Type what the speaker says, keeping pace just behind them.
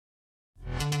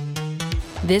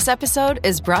This episode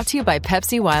is brought to you by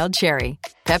Pepsi Wild Cherry.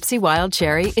 Pepsi Wild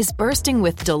Cherry is bursting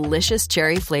with delicious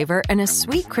cherry flavor and a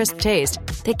sweet, crisp taste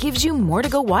that gives you more to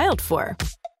go wild for.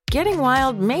 Getting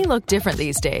wild may look different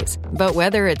these days, but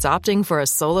whether it's opting for a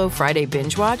solo Friday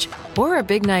binge watch or a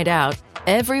big night out,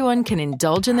 everyone can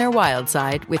indulge in their wild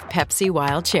side with Pepsi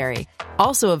Wild Cherry.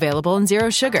 Also available in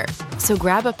Zero Sugar. So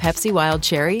grab a Pepsi Wild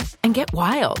Cherry and get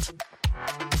wild.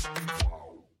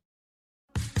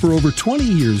 For over 20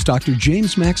 years, Dr.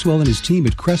 James Maxwell and his team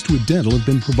at Crestwood Dental have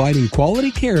been providing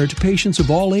quality care to patients of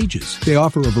all ages. They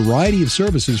offer a variety of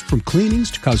services from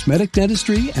cleanings to cosmetic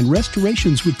dentistry and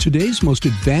restorations with today's most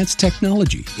advanced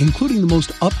technology, including the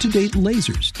most up-to-date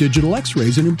lasers, digital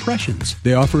x-rays, and impressions.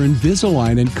 They offer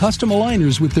Invisalign and custom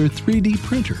aligners with their 3D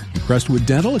printer. Crestwood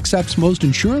Dental accepts most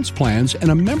insurance plans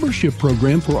and a membership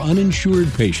program for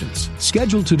uninsured patients.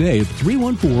 Schedule today at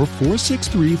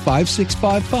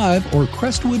 314-463-5655 or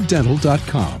crestwooddental.com. He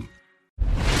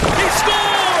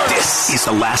scored! This is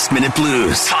the Last Minute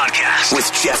Blues podcast with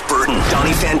Jeff Burton,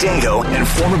 Donnie Fandango, and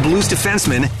former Blues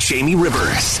defenseman Jamie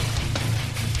Rivers.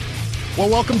 Well,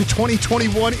 welcome to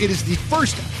 2021. It is the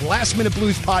first Last Minute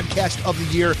Blues podcast of the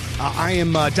year. I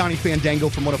am Donnie Fandango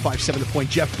from 105.7 The Point.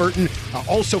 Jeff Burton,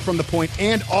 also from The Point,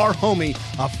 and our homie,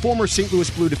 former St. Louis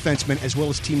Blue defenseman, as well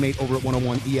as teammate over at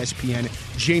 101 ESPN,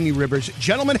 Jamie Rivers.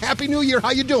 Gentlemen, Happy New Year.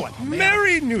 How you doing?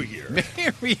 Merry New Year. I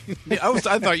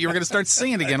thought you were going to start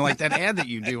singing again, like that ad that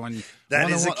you do on. That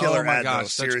is a killer ad,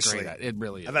 gosh, though, seriously. Great. It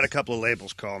really is. I've had a couple of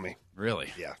labels call me.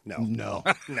 Really? Yeah. No. No.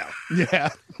 Yeah,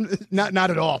 not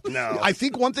at all. No. I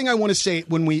think one thing I want to say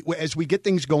as we get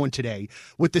things going today,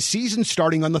 with the season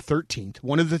starting on the 13th,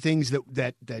 one of the things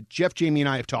that Jeff, Jamie, and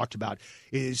I have talked about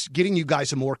is getting you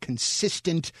guys a more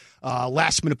consistent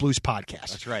Last Minute Blues podcast.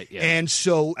 That's right. Yeah. And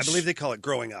so I believe they call it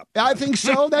growing up. I think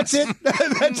so. That's it.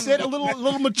 That's it. A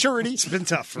little maturity. It's been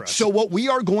tough for us. So what we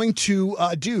are going to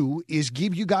do is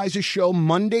give you guys a show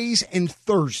Mondays and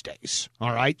Thursdays.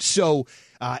 All right. So.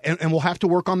 And we'll have to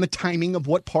work on the timing of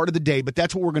what part of the day, but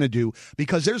that's what we're going to do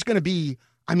because there's going to be,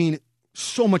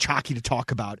 so much hockey to talk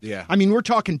about. Yeah. We're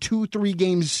talking 2-3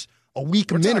 games a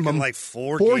week minimum. Talking like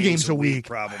four games a week,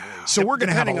 probably. So we're going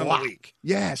to have a Depending lot. on the week.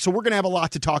 Yeah, so we're going to have a lot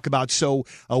to talk about. So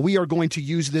we are going to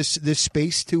use this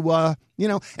space to,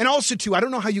 and also too, I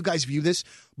don't know how you guys view this,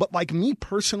 but like me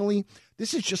personally,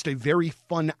 this is just a very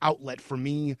fun outlet for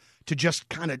me to just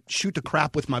kind of shoot the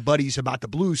crap with my buddies about the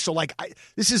Blues. So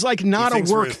this is like not a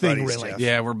work thing, buddies, really. Jeff.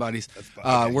 Yeah, we're buddies.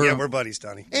 Okay. We're buddies,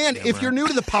 Donnie. And if you're new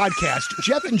to the podcast,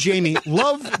 Jeff and Jamie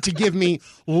love to give me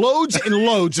loads and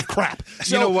loads of crap.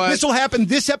 So You know what? This will happen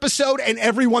this episode and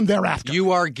everyone thereafter.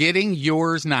 You are getting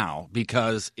yours now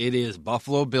because it is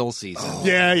Buffalo Bill season.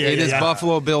 Yeah. It is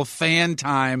Buffalo Bill fan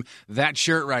time. That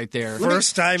shirt right there.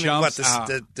 First time in what,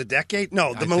 jumps the decade?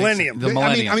 No, the think millennium. so. The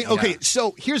millennium. Okay, yeah.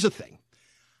 So here's the thing.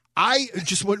 I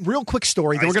just went real quick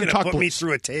story. Then He's we're going to talk put me Blues.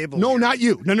 through a table. No, here. not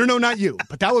you. No, not you.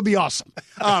 But that would be awesome.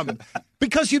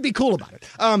 Because you'd be cool about it.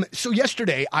 So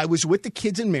yesterday, I was with the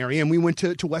kids and Mary, and we went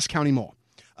to West County Mall.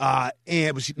 And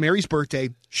it was Mary's birthday.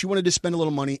 She wanted to spend a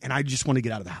little money, and I just wanted to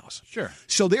get out of the house. Sure.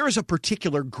 So there is a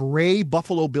particular gray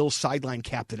Buffalo Bills sideline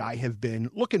cap that I have been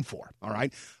looking for, all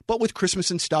right? But with Christmas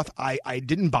and stuff, I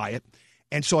didn't buy it.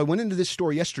 And so I went into this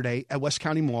store yesterday at West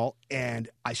County Mall, and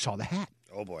I saw the hat.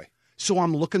 Oh, boy. So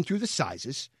I'm looking through the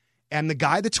sizes, and the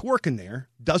guy that's working there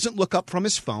doesn't look up from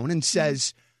his phone and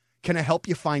says, "Can I help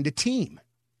you find a team?"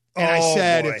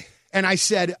 And boy. I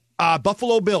said,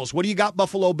 Buffalo Bills. What do you got,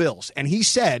 Buffalo Bills? And he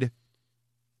said,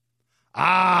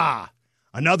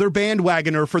 another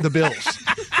bandwagoner for the Bills.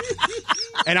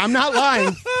 And I'm not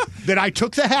lying that I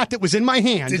took the hat that was in my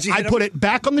hand, I put it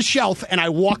back on the shelf, and I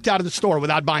walked out of the store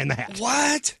without buying the hat.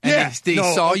 What? Yeah. He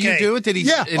saw you do it? Did he?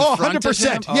 Yeah. In Oh, front of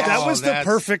 100%. him? Yeah. That was the that's-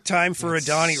 perfect time for a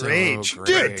Donnie so rage.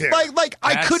 great. Dude, like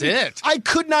I That's couldn't. it. I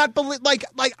could not believe. Like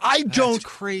I don't. That's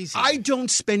crazy. I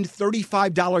don't spend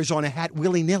 $35 on a hat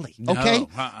willy nilly. Okay, No,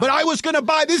 but I was going to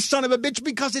buy this son of a bitch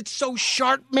because it's so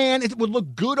sharp, man. It would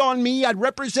look good on me. I'd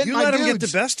represent You my let him get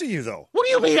dudes. the best of you, though. What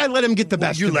do you mean? I let him get the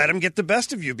best? You of me? let him get the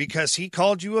best of you because he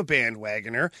called you a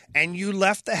bandwagoner, and you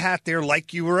left the hat there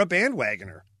like you were a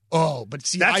bandwagoner. Oh, but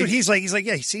see, That's what he's like. He's like,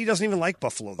 yeah. See, he doesn't even like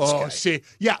Buffalo. This guy. See,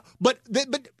 yeah, but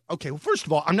okay. Well, first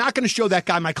of all, I'm not going to show that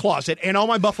guy my closet and all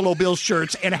my Buffalo Bills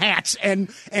shirts and hats and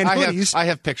hoodies. I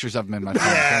have pictures of him in my phone.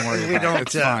 Yeah, don't worry we about don't. it.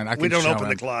 It's fine. I we can don't show open him.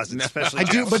 the closet, especially. I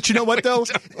do, Jeff. but you know what though?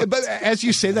 But as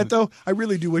you say that though, I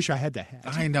really do wish I had the hat.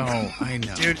 I know.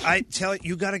 Dude, I tell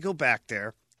you got to go back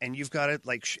there and you've got to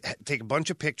take a bunch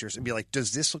of pictures and be like,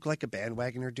 does this look like a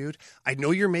bandwagoner, dude? I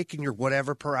know you're making your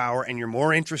whatever per hour and you're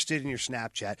more interested in your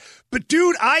Snapchat, but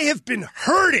dude, I have been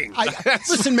hurting.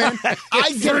 Listen, man,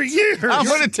 I get for years. I'm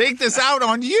going to take this out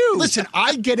on you. Listen,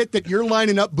 I get it that you're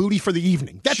lining up booty for the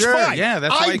evening. That's sure, fine. yeah,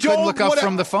 that's why you couldn't look up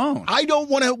from the phone. I don't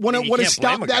want to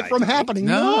stop that from happening.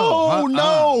 No.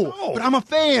 No. But I'm a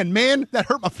fan, man. That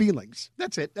hurt my feelings.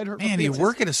 That's it. That hurt my feelings. Man, you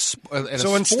work at a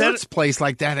sports place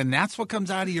like that, and that's what comes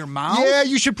out of your mouth? Yeah,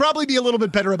 you should probably be a little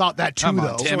bit better about that, too, Come on,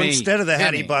 though. Timmy. So instead of the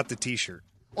hat, he bought the T-shirt.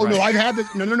 Oh, no, I've had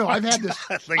this. No, I've had this.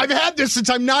 I've had this since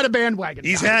I'm not a bandwagon.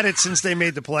 He's had it since they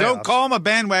made the playoffs. Don't call him a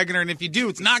bandwagoner, and if you do,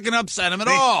 it's not going to upset him at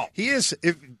all. He is.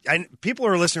 People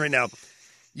are listening right now.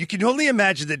 You can only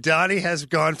imagine that Donnie has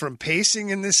gone from pacing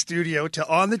in this studio to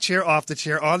on the chair, off the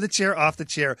chair, on the chair, off the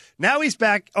chair. Now he's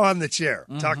back on the chair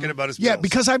talking about his bills.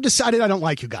 because I've decided I don't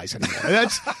like you guys anymore.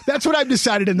 That's what I've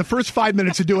decided in the first 5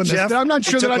 minutes of doing this. Jeff, I'm not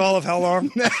sure it took all of how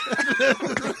long?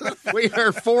 We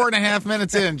are 4.5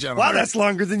 minutes in, gentlemen. Wow, that's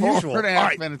longer than usual.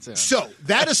 4.5 minutes in. So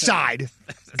that aside,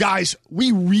 guys,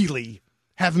 we really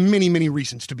have many, many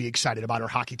reasons to be excited about our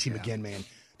hockey team again, man.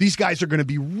 These guys are going to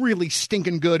be really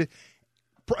stinking good.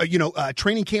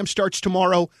 Training camp starts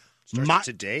tomorrow.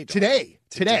 Today.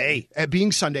 Today,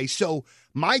 being Sunday. So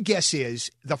my guess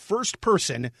is the first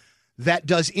person that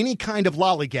does any kind of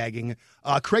lollygagging,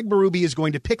 Craig Berube is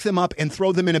going to pick them up and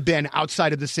throw them in a bin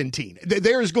outside of the Centene.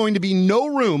 There is going to be no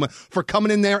room for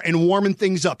coming in there and warming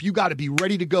things up. You got to be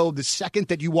ready to go the second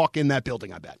that you walk in that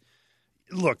building, I bet.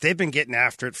 Look, they've been getting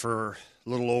after it for a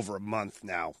little over a month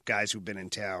now, guys who've been in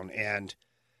town, and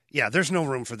yeah, there's no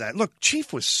room for that. Look,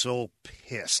 Chief was so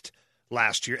pissed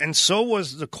last year, and so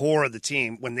was the core of the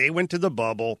team when they went to the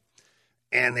bubble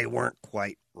and they weren't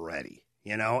quite ready,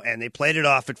 and they played it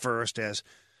off at first as,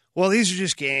 well, these are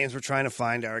just games. We're trying to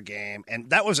find our game. And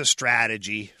that was a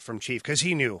strategy from Chief because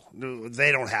he knew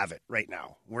they don't have it right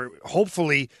now.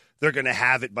 Hopefully they're going to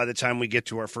have it by the time we get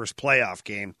to our first playoff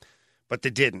game, but they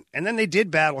didn't. And then they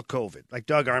did battle COVID. Like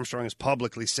Doug Armstrong has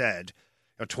publicly said,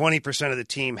 20% of the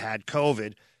team had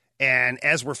COVID. And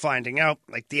as we're finding out,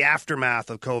 the aftermath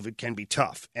of COVID can be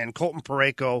tough. And Colton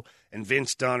Parayko and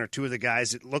Vince Dunn are two of the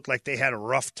guys that looked like they had a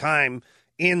rough time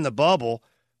in the bubble,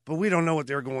 but we don't know what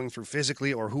they're going through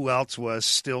physically or who else was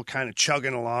still kind of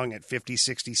chugging along at 50,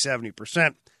 60,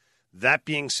 70%. That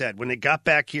being said, when they got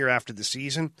back here after the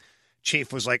season,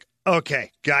 Chief was like,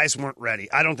 okay, guys weren't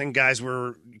ready. I don't think guys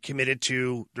were committed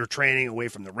to their training away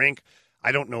from the rink.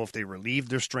 I don't know if they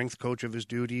relieved their strength coach of his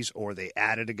duties or they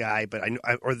added a guy,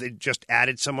 or they just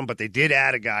added someone, but they did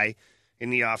add a guy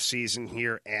in the offseason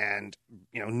here and,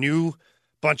 new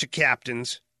bunch of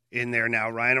captains in there now,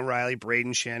 Ryan O'Reilly,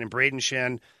 Braden Shen. And Braden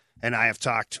Shen and I have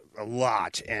talked a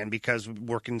lot, and because we're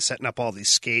working, setting up all these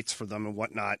skates for them and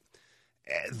whatnot,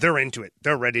 they're into it.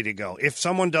 They're ready to go. If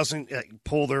someone doesn't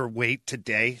pull their weight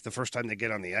today, the first time they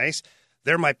get on the ice,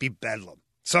 there might be bedlam.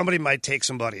 Somebody might take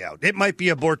somebody out. It might be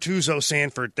a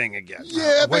Bortuzzo-Sanford thing again.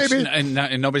 Yeah, baby. And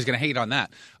nobody's going to hate on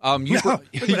that. Look what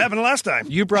happened last time.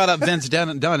 You brought up Vince Dunn,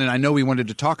 and I know we wanted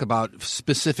to talk about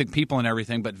specific people and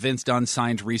everything, but Vince Dunn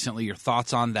signed recently. Your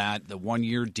thoughts on that? The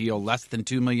 1-year deal, less than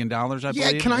 $2 million, I believe?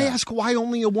 Yeah, can I ask why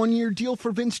only a 1-year deal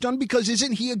for Vince Dunn? Because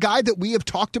isn't he a guy that we have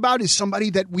talked about as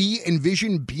somebody that we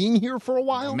envision being here for a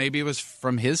while? Maybe it was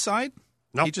from his side?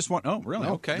 No. He just oh, really?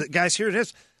 No. Okay. Guys, here it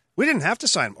is. We didn't have to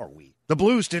sign him, or the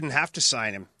Blues didn't have to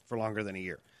sign him for longer than a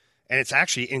year. And it's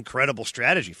actually incredible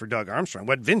strategy for Doug Armstrong.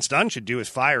 What Vince Dunn should do is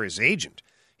fire his agent.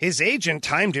 His agent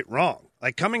timed it wrong.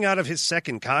 Coming out of his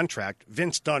second contract,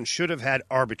 Vince Dunn should have had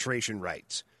arbitration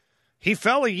rights. He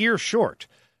fell a year short.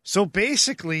 So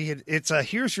basically, it's a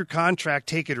here's your contract,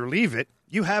 take it or leave it.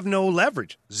 You have no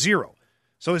leverage, zero.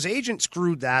 So his agent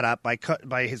screwed that up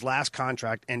by his last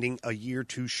contract ending a year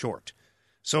too short.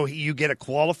 So you get a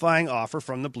qualifying offer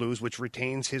from the Blues, which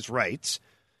retains his rights.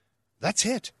 That's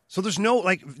it. So there's no,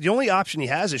 the only option he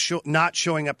has is not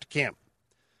showing up to camp,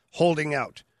 holding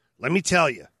out. Let me tell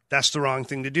you, that's the wrong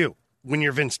thing to do when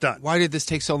you're Vince Dunn. Why did this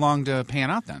take so long to pan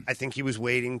out then? I think he was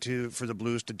waiting for the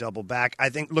Blues to double back. I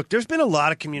think, look, there's been a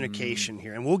lot of communication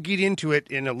here, and we'll get into it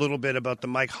in a little bit about the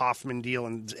Mike Hoffman deal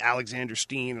and Alexander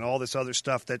Steen and all this other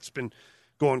stuff that's been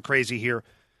going crazy here.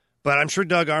 But I'm sure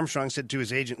Doug Armstrong said to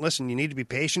his agent, listen, you need to be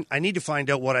patient. I need to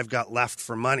find out what I've got left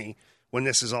for money when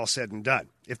this is all said and done.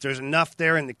 If there's enough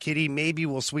there in the kitty, maybe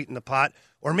we'll sweeten the pot.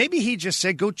 Or maybe he just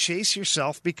said, go chase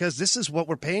yourself because this is what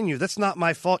we're paying you. That's not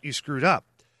my fault you screwed up.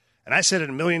 And I said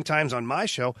it a million times on my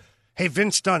show, hey,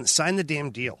 Vince Dunn, sign the damn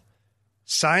deal.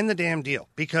 Sign the damn deal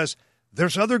because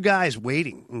there's other guys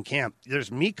waiting in camp.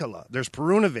 There's Mikkola, there's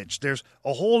Perunovic, there's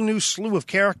a whole new slew of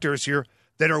characters here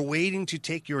that are waiting to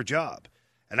take your job.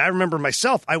 And I remember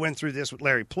myself, I went through this with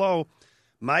Larry Plow.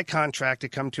 My contract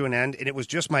had come to an end, and it was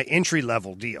just my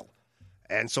entry-level deal.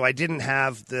 And so I didn't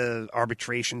have the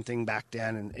arbitration thing back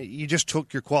then, and you just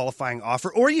took your qualifying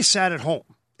offer, or you sat at home.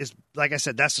 Like I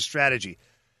said, that's the strategy.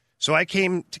 So I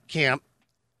came to camp,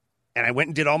 and I went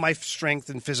and did all my strength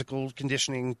and physical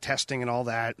conditioning testing and all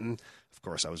that, and of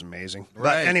course I was amazing.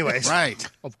 Right. But anyways. Right.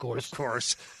 Of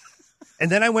course. And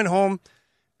then I went home,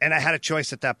 and I had a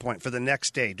choice at that point for the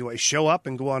next day. Do I show up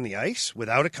and go on the ice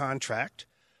without a contract,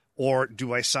 or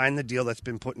do I sign the deal that's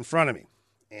been put in front of me?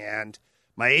 And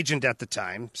my agent at the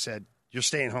time said, you're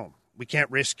staying home. We can't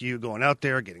risk you going out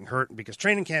there, getting hurt, because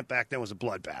training camp back then was a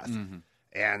bloodbath. Mm-hmm.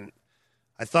 And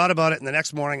I thought about it, and the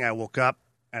next morning I woke up,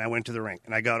 and I went to the rink,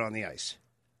 and I got on the ice.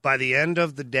 By the end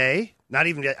of the day,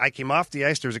 I came off the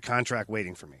ice, there was a contract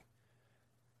waiting for me.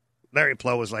 Larry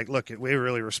Plow was like, look, we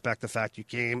really respect the fact you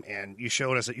came, and you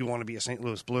showed us that you want to be a St.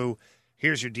 Louis Blue.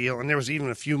 Here's your deal. And there was even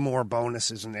a few more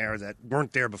bonuses in there that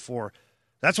weren't there before.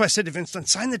 That's why I said to Vince Dunn,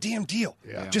 sign the damn deal.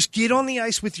 Yeah. Just get on the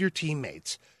ice with your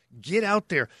teammates. Get out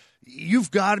there. You've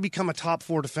got to become a top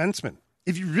 4 defenseman.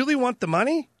 If you really want the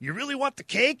money, you really want the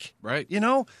cake, right?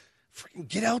 Freaking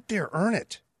get out there, earn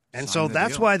it. And so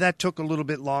that's why that took a little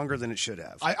bit longer than it should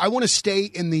have. I want to stay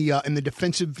in the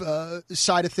defensive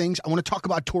side of things. I want to talk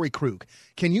about Torey Krug.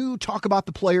 Can you talk about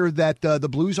the player that the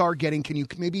Blues are getting? Can you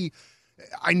maybe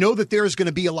 – I know that there's going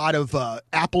to be a lot of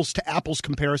apples-to-apples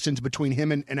comparisons between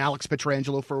him and Alex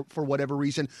Pietrangelo for whatever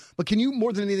reason. But can you,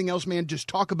 more than anything else, man, just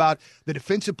talk about the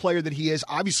defensive player that he is?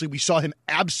 Obviously, we saw him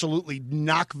absolutely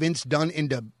knock Vince Dunn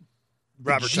into –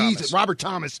 Robert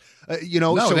Thomas,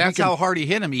 No, so that's how hard he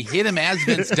hit him. He hit him as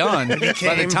Vince Dunn. By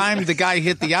the time the guy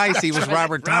hit the ice, he was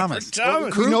Robert Thomas.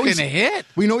 Krug can hit.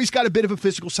 We know he's got a bit of a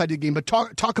physical side to the game, but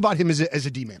talk about him as a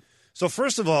D-man. So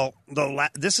first of all,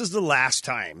 this is the last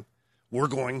time we're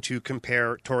going to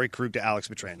compare Torey Krug to Alex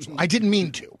Pietrangelo. I didn't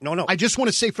mean to. No. I just want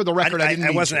to say for the record,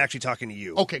 I wasn't actually talking to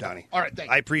you, okay, Donnie. All right, thank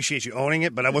you. I appreciate you owning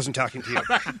it, but I wasn't talking to you.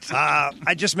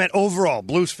 I just meant overall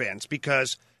Blues fans,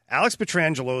 because Alex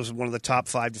Pietrangelo is one of the top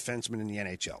 5 defensemen in the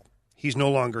NHL. He's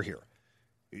no longer here.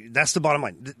 That's the bottom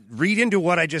line. Read into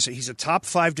what I just said. He's a top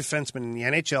 5 defenseman in the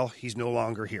NHL. He's no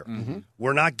longer here. Mm-hmm.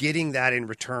 We're not getting that in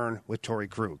return with Torey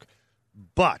Krug.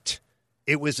 But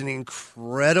it was an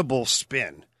incredible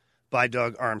spin by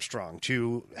Doug Armstrong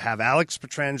to have Alex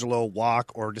Pietrangelo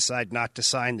walk or decide not to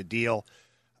sign the deal.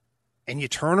 And you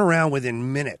turn around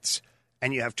within minutes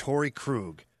and you have Torey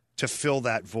Krug to fill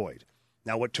that void.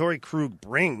 Now, what Torey Krug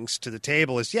brings to the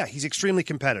table is, he's extremely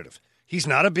competitive. He's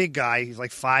not a big guy. He's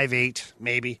like 5'8",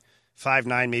 maybe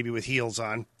 5'9", maybe with heels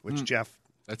on, which, Jeff.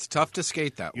 That's tough to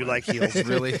skate that way. You like heels.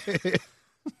 Really?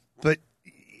 But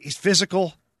he's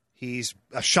physical. He's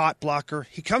a shot blocker.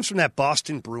 He comes from that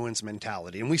Boston Bruins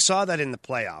mentality, and we saw that in the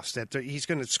playoffs, that he's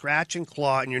going to scratch and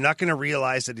claw, and you're not going to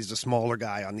realize that he's a smaller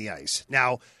guy on the ice.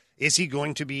 Now, is he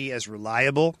going to be as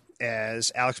reliable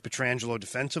as Alex Pietrangelo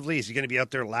defensively? Is he going to be out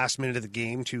there last minute of the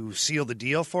game to seal the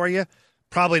deal for you?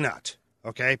 Probably not,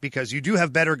 okay? Because you do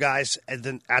have better guys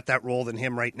at that role than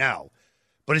him right now.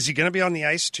 But is he going to be on the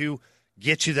ice to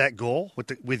get you that goal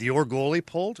with your goalie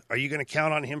pulled? Are you going to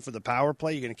count on him for the power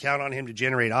play? You're going to count on him to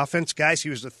generate offense? Guys, he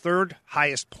was the 3rd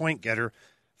highest point getter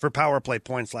for power play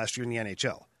points last year in the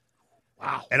NHL.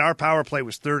 Wow. And our power play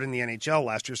was 3rd in the NHL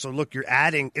last year. So, look, you're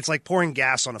adding – it's like pouring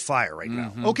gas on a fire right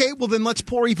now. Okay, well, then let's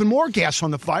pour even more gas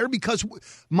on the fire, because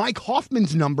Mike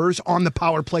Hoffman's numbers on the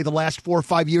power play the last 4 or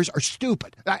 5 years are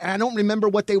stupid. I don't remember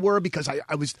what they were, because I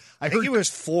heard he was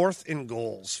 4th in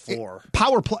goals for –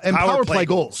 power play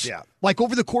goals. Yeah. Like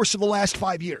over the course of the last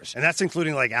 5 years. And that's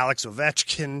including like Alex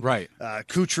Ovechkin, right?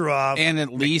 Kucherov, and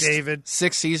at least McDavid.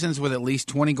 6 seasons with at least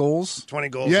 20 goals. 20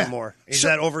 goals or more. He's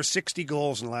had over 60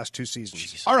 goals in the last 2 seasons.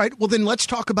 Geez. All right, well then let's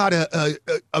talk about a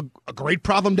great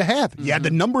problem to have. You had the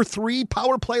number 3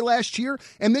 power play last year,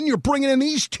 and then you're bringing in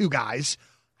these 2 guys.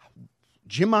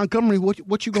 Jim Montgomery,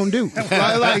 what you gonna do?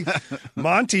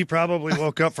 Monty probably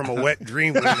woke up from a wet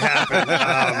dream when it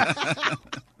happened.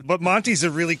 But Monty's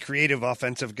a really creative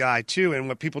offensive guy, too. And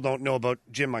what people don't know about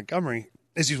Jim Montgomery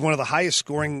is he's one of the highest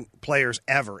scoring players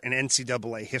ever in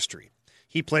NCAA history.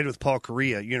 He played with Paul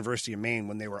Kariya at University of Maine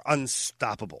when they were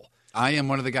unstoppable. I am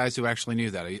one of the guys who actually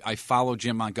knew that. I followed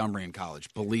Jim Montgomery in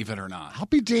college, believe it or not. I'll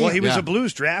be damned. Well, he was a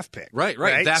Blues draft pick. Right.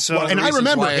 That's so, one of the and I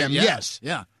remember him, yes.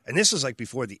 Yeah. And this is like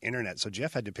before the internet, so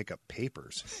Jeff had to pick up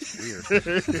papers.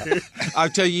 Weird. I'll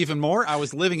tell you even more. I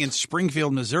was living in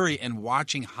Springfield, Missouri, and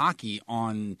watching hockey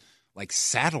on like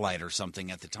satellite or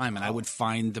something at the time, and I would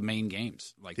find the main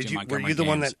games. Like Were you the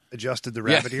one that adjusted the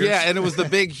rabbit ears? Yeah, and it was the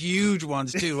big, huge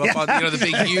ones too. Up on, the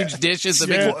big, huge dishes, the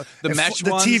mesh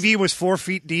ones. The TV was 4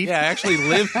 feet deep. Yeah,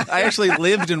 I actually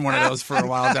lived in one of those for a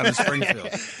while down in Springfield.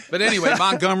 But anyway,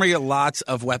 Montgomery, lots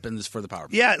of weapons for the power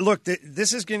play. Yeah, look,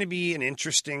 this is going to be an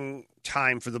interesting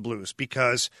time for the Blues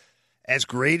because as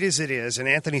great as it is, and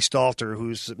Anthony Stalter,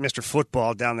 who's Mr.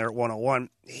 Football down there at 101,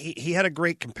 he had a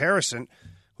great comparison.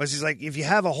 Was he's like, if you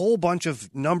have a whole bunch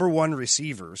of number one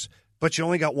receivers, but you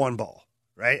only got one ball,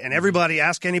 right? And everybody,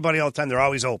 ask anybody all the time, they're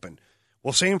always open.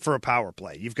 Well, same for a power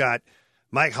play. You've got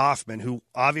Mike Hoffman, who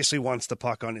obviously wants the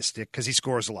puck on his stick because he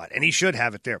scores a lot, and he should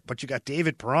have it there. But you got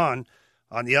David Perron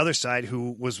on the other side,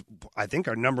 who was, I think,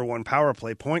 our number one power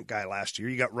play point guy last year.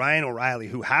 You got Ryan O'Reilly,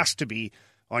 who has to be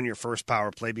on your first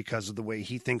power play because of the way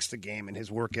he thinks the game and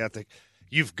his work ethic.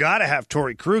 You've got to have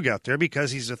Torrey Krug out there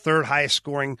because he's the third highest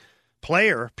scoring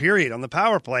player, period, on the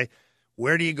power play.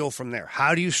 Where do you go from there?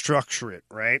 How do you structure it,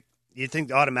 right? You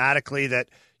think automatically that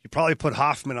you probably put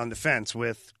Hoffman on defense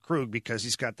with Krug because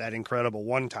he's got that incredible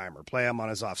one-timer. Play him on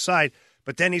his offside,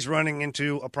 but then he's running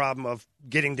into a problem of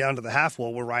getting down to the half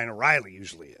wall where Ryan O'Reilly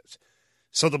usually is.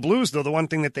 So the Blues, though, the one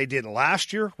thing that they did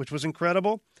last year, which was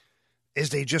incredible, is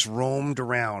they just roamed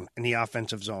around in the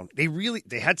offensive zone.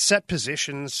 They had set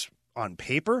positions on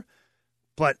paper,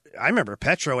 but I remember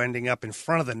Petro ending up in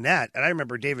front of the net, and I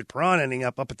remember David Perron ending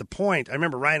up at the point. I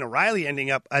remember Ryan O'Reilly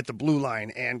ending up at the blue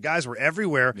line, and guys were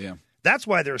everywhere. Yeah. That's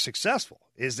why they were successful,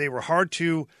 is they were hard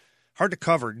to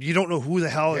cover. You don't know who the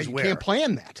hell is where. You can't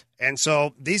plan that. And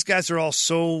so these guys are all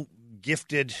so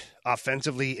gifted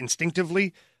offensively,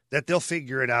 instinctively, that they'll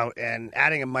figure it out. And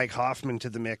adding a Mike Hoffman to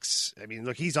the mix, I mean,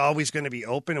 look, he's always going to be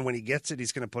open, and when he gets it,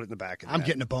 he's going to put it in the back of the net. I'm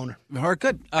getting a boner. All right,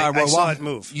 good. I saw it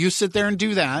move. You sit there and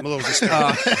do that. I'm a little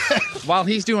disturbed. While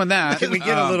he's doing that. Can we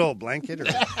get a little blanket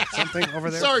or something over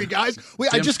there? Sorry, guys.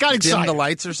 I just got excited. Dim the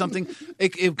lights or something.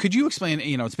 Could you explain,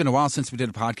 it's been a while since we did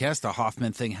a podcast. The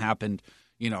Hoffman thing happened,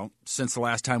 since the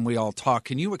last time we all talked.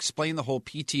 Can you explain the whole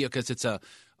PTO? Because it's a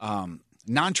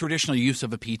non-traditional use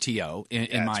of a PTO,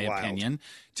 in my opinion.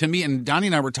 To me, and Donnie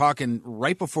and I were talking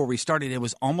right before we started, it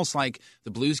was almost like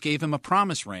the Blues gave him a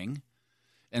promise ring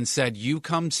and said, you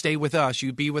come stay with us,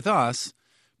 you be with us,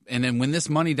 and then when this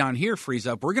money down here frees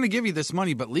up, we're going to give you this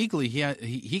money, but legally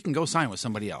he can go sign with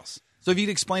somebody else. So if you'd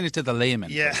explain it to the layman.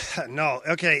 Yeah, no.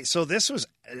 Okay, so this was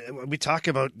 – we talk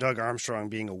about Doug Armstrong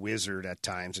being a wizard at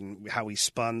times and how he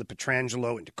spun the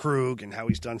Pietrangelo into Krug and how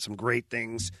he's done some great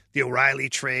things. The O'Reilly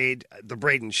trade, the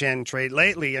Braden Shen trade.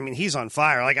 Lately, I mean, he's on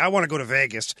fire. Like, I want to go to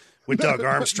Vegas with Doug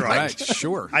Armstrong. Right,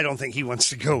 sure. I don't think he wants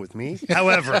to go with me.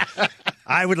 However,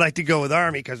 I would like to go with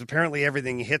Army because apparently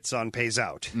everything he hits on pays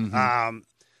out. Mm-hmm.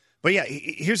 But, yeah,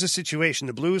 here's the situation.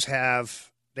 The Blues have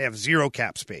zero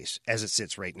cap space as it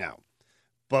sits right now.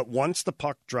 But once the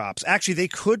puck drops, actually, they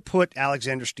could put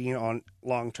Alexander Steen on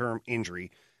long-term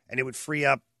injury, and it would free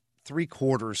up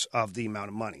 3/4 of the amount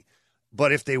of money.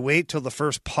 But if they wait till the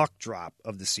first puck drop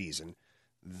of the season,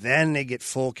 then they get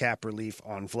full cap relief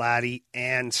on Vladdy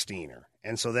and Steiner.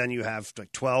 And so then you have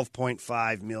like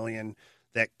 $12.5 million,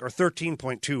 or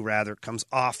 $13.2 rather, comes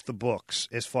off the books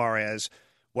as far as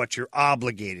what you're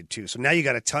obligated to. So now you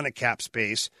got a ton of cap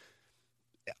space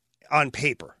on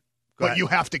paper. But you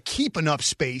have to keep enough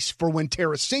space for when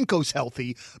Tarasenko's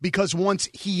healthy, because once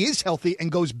he is healthy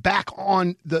and goes back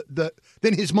on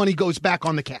then his money goes back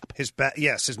on the cap. His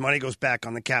money goes back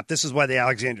on the cap. This is why the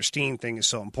Alexander Steen thing is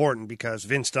so important, because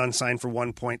Vince Dunn signed for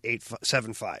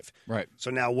 $1.875. Right.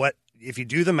 So now if you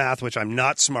do the math, which I'm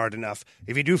not smart enough,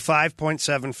 if you do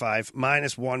 5.75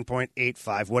 minus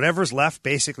 1.85, whatever's left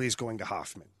basically is going to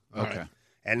Hoffman. Okay. Right?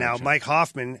 And now Mike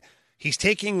Hoffman, he's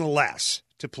taking less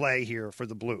to play here for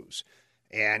the Blues.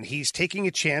 And he's taking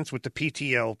a chance with the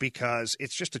PTO because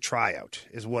it's just a tryout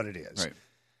is what it is.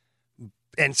 Right.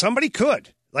 And somebody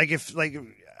could. Like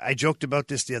I joked about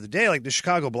this the other day, like the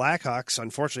Chicago Blackhawks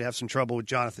unfortunately have some trouble with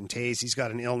Jonathan Toews. He's got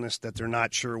an illness that they're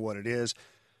not sure what it is.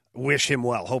 Wish him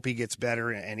well. Hope he gets better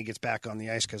and he gets back on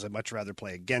the ice, because I'd much rather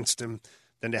play against him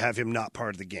than to have him not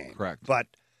part of the game. Correct. But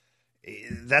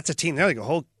that's a team there. They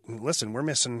go, listen, we're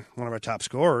missing one of our top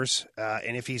scorers,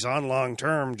 and if he's on long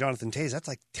term, Jonathan Toews, that's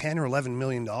like $10 or $11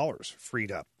 million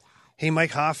freed up. Hey,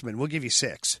 Mike Hoffman, we'll give you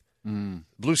 $6.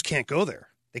 Blues can't go there.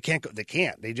 They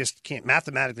can't. They just can't.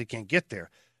 Mathematically, can't get there.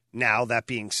 Now, that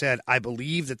being said, I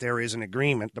believe that there is an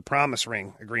agreement, the promise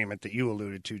ring agreement that you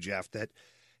alluded to, Jeff. That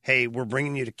hey, we're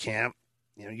bringing you to camp.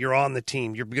 You're on the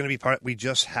team. You're going to be part. We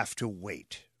just have to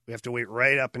wait. We have to wait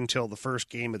right up until the first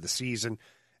game of the season.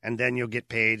 And then you'll get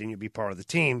paid and you'll be part of the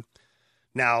team.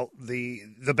 Now, the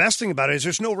best thing about it is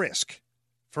there's no risk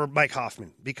for Mike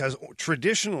Hoffman, because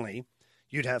traditionally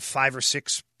you'd have 5 or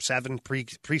 6, 7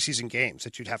 preseason games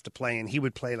that you'd have to play, and he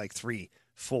would play like 3,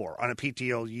 4. On a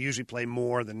PTO, you usually play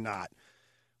more than not.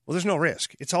 Well, there's no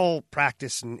risk. It's all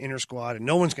practice and inter-squad, and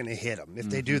no one's going to hit them. If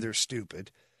they do, they're stupid.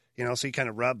 So you kind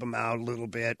of rub them out a little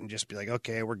bit and just be like,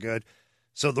 okay, we're good.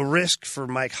 So the risk for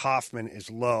Mike Hoffman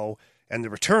is low, and the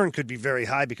return could be very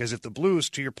high, because if the Blues,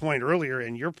 to your point earlier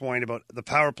and your point about the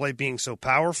power play being so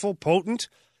powerful, potent,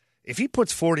 if he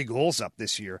puts 40 goals up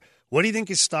this year, what do you think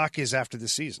his stock is after the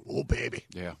season? Oh, baby.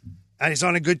 Yeah. And he's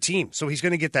on a good team, so he's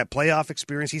going to get that playoff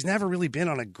experience. He's never really been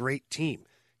on a great team.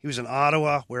 He was in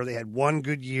Ottawa, where they had one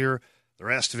good year. The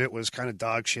rest of it was kind of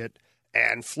dog shit.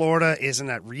 And Florida is in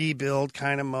that rebuild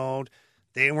kind of mode.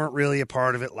 They weren't really a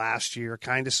part of it last year,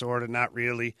 kind of, sort of, not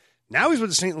really. Now he's with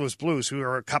the St. Louis Blues, who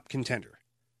are a cup contender.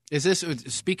 Is this,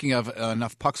 speaking of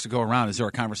enough pucks to go around, is there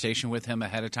a conversation with him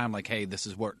ahead of time, like, hey, this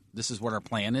is what our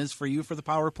plan is for you for the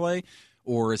power play?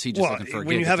 Or is he just looking for a gig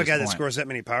when you have a guy point? that scores that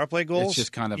many power play goals, it's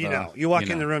just kind of you walk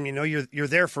in the room, you're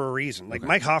there for a reason. Like,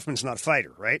 Mike Hoffman's not a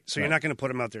fighter, right? So you're not going to put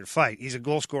him out there to fight. He's a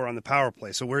goal scorer on the power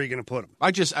play. So where are you going to put him?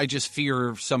 I just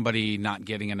fear somebody not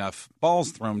getting enough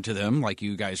balls thrown to them, like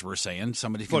you guys were saying.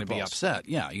 Somebody's going to be upset.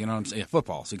 Yeah, you know what I'm saying?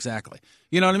 Footballs, exactly.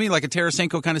 You know what I mean? Like a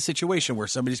Tarasenko kind of situation where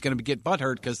somebody's going to get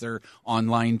butthurt because they're on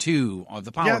line 2 of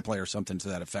the power play or something to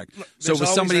that effect. So with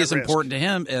somebody as important to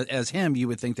him as him, you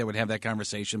would think they would have that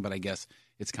conversation, but I guess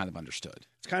it's kind of understood.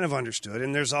 It's kind of understood,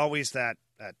 and there's always that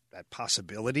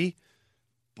possibility.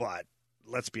 But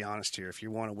let's be honest here. If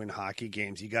you want to win hockey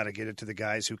games, you got to get it to the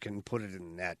guys who can put it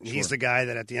in the net. And he's the guy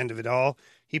that at the end of it all,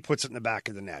 he puts it in the back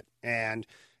of the net. And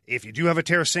if you do have a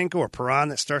Tarasenko or Perron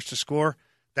that starts to score,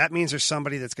 that means there's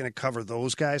somebody that's going to cover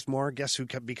those guys more. Guess who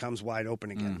becomes wide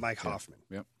open again? Mike Hoffman.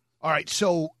 Yep. All right,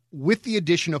 so with the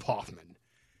addition of Hoffman,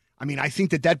 I mean, I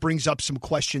think that brings up some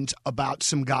questions about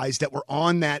some guys that were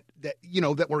on that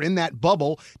were in that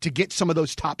bubble to get some of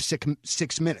those top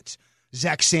 6 minutes.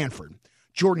 Zach Sanford,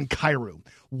 Jordan Kyrou.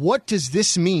 What does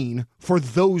this mean for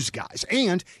those guys?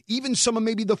 And even some of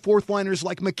maybe the fourth liners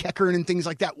like McEachern and things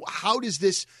like that. How does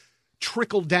this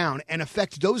trickle down and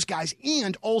affect those guys?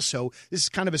 And also, this is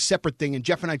kind of a separate thing, and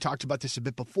Jeff and I talked about this a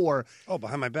bit before. Oh,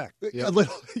 behind my back. A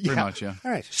little, Pretty much, yeah.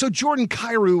 All right. So Jordan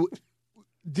Kyrou,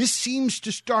 this seems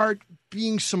to start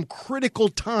being some critical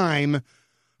time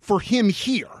for him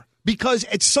here, because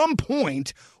at some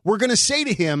point we're going to say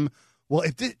to him, well,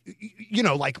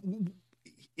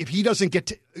 if he doesn't get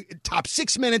to top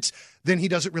 6 minutes, then he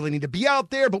doesn't really need to be out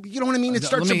there. But you know what I mean? It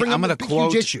starts to bring up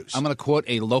huge issues. I'm going to quote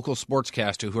a local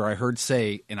sportscaster who I heard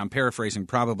say, and I'm paraphrasing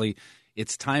probably,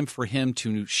 it's time for him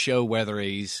to show whether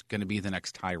he's going to be the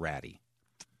next Ty Ratty.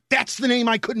 That's the name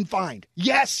I couldn't find.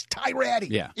 Yes, Ty Ratty.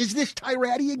 Yeah. Is this Ty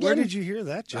Ratty again? Where did you hear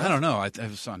that, Jeff? I don't know. I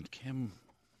was on Kim.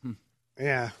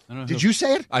 Yeah. I don't know Did you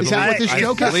say it? I Is that what this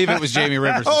joke is? I believe it was Jamie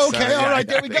Rivers. Oh, okay, all right,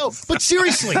 there we go. But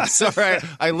seriously. Sorry,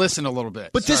 I listened a little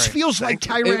bit. But this feels like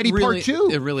Ty Ratty Part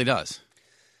 2. It really does.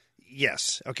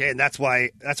 Yes. Okay, and that's why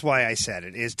I said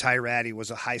it. Is Ty Ratty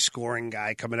was a high-scoring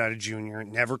guy coming out of junior,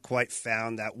 never quite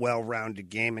found that well-rounded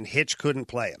game, and Hitch couldn't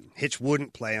play him. Hitch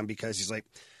wouldn't play him because he's like,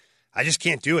 I just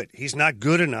can't do it. He's not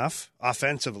good enough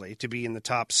offensively to be in the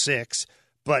top 6,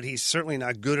 but he's certainly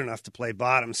not good enough to play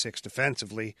bottom 6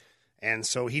 defensively, and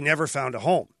so he never found a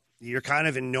home. You're kind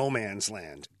of in no man's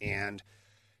land. And,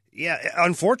 yeah,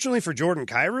 unfortunately for Jordan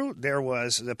Kyrou, there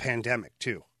was the pandemic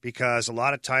too, because a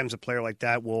lot of times a player like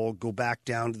that will go back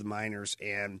down to the minors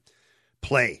and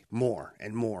play more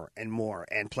and more and more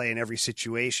and play in every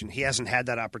situation. He hasn't had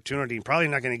that opportunity and probably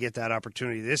not going to get that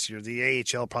opportunity this year. The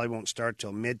AHL probably won't start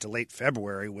till mid to late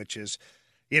February, which is,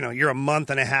 you're a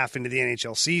month and a half into the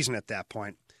NHL season at that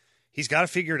point. He's got to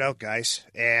figure it out, guys.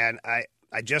 And I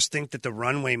just think that the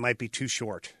runway might be too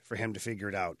short for him to figure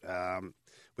it out.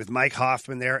 With Mike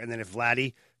Hoffman there, and then if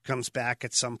Vladdy comes back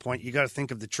at some point, you got to think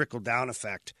of the trickle-down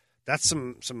effect. That's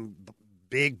some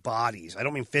big bodies. I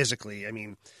don't mean physically. I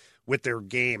mean with their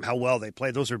game, how well they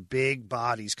play. Those are big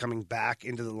bodies coming back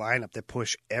into the lineup that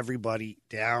push everybody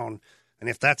down. And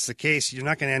if that's the case, you're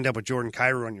not going to end up with Jordan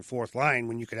Kyrou on your fourth line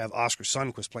when you could have Oscar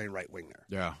Sundqvist playing right wing there.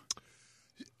 Yeah.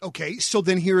 Okay, so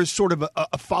then here is sort of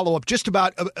a follow-up just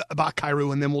about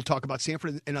Kyrou, and then we'll talk about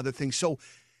Sanford and other things. So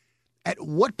at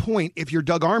what point, if you're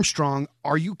Doug Armstrong,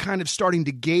 are you kind of starting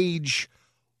to gauge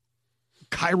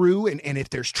Kyrou and if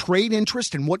there's trade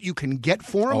interest and what you can get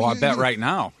for him? Oh, I bet right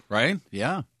now, right?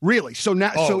 Yeah. Really? So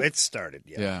now, it started.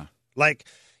 Yeah. Like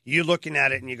you looking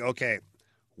at it and you go, okay,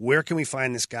 where can we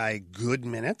find this guy good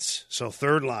minutes? So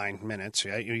third line minutes.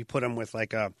 Right? You put him with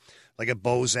like a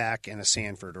Bozak and a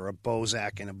Sanford or a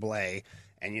Bozak and a Blais,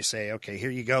 and you say, okay,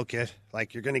 here you go, kid.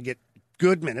 Like you're going to get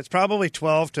good minutes, probably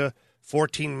 12 to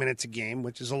 14 minutes a game,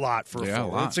 which is a lot for a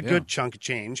forward. It's a good chunk of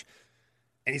change,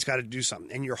 and he's got to do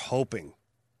something. And you're hoping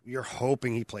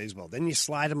he plays well. Then you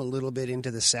slide him a little bit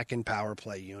into the second power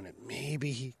play unit.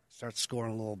 Maybe he starts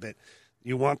scoring a little bit.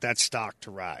 You want that stock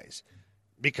to rise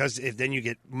because then you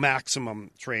get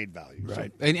maximum trade value.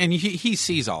 Right. And he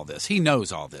sees all this. He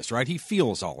knows all this, right? He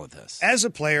feels all of this. As a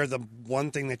player, the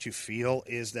one thing that you feel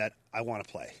is that I want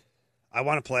to play. I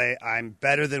want to play. I'm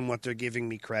better than what they're giving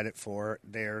me credit for.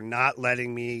 They're not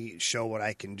letting me show what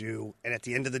I can do. And at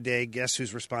the end of the day, guess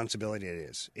whose responsibility it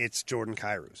is? It's Jordan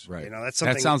Kyrou's. Right. That's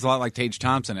something. That sounds a lot like Tage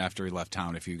Thompson after he left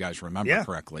town, if you guys remember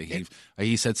correctly.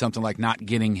 He said something like not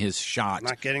getting his shot.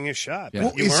 Not getting his shot.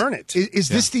 Yeah. You earn it. Is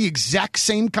this the exact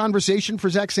same conversation for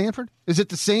Zach Sanford? Is it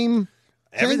the same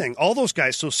Everything. All those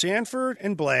guys. So Sanford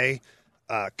and Blais,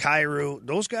 Kyrou,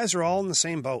 those guys are all in the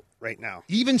same boat right now.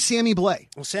 Even Sammy Blais.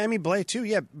 Well, Sammy Blais, too.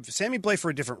 Yeah, Sammy Blais for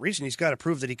a different reason. He's got to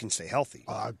prove that he can stay healthy.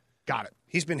 Got it.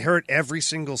 He's been hurt every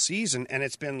single season, and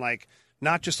it's been like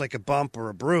not just like a bump or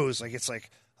a bruise. Like it's like,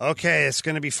 okay, it's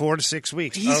going to be 4 to 6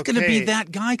 weeks. He's going to be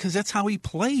that guy because that's how he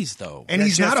plays, though. And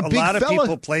he's not a big lot of fella.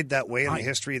 people played that way in the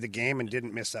history of the game and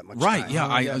didn't miss that much Right, time. yeah,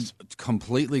 I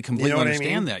completely You know what I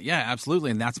understand mean? that. Yeah,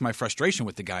 absolutely, and that's my frustration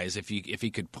with the guy is if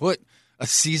he could put a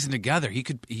season together, he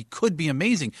could be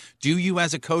amazing. Do you,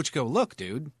 as a coach, go, look,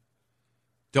 dude,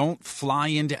 don't fly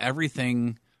into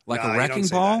everything like a wrecking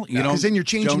ball? You don't, 'cause then you're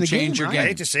changing the game, your right? game. I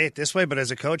hate to say it this way, but as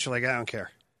a coach, you're like, I don't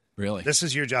care. Really? This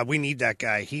is your job. We need that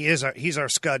guy. He's our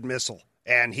Scud missile,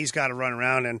 and he's got to run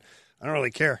around. And I don't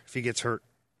really care if he gets hurt.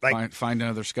 Like, find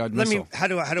another Scud let missile. me. How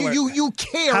do I? You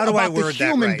care how do I about the word that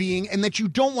human right? being and that you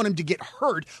don't want him to get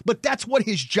hurt, but that's what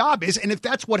his job is. And if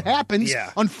that's what happens,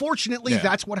 unfortunately,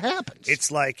 that's what happens.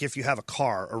 It's like if you have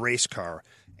a race car,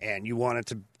 and you want it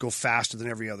to go faster than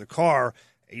every other car,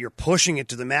 you're pushing it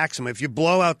to the maximum. If you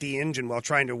blow out the engine while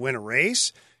trying to win a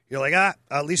race, you're like,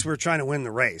 at least we're trying to win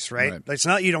the race, right? It's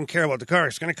not you don't care about the car.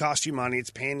 It's going to cost you money.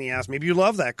 It's a pain in the ass. Maybe you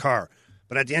love that car,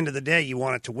 but at the end of the day, you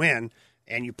want it to win.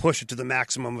 And you push it to the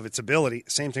maximum of its ability.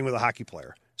 Same thing with a hockey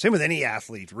player. Same with any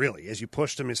athlete, really, as you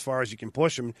push them as far as you can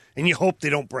push them, and you hope they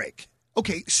don't break.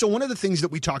 Okay, so one of the things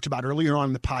that we talked about earlier on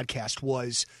in the podcast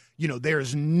was,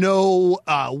 there's no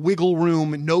wiggle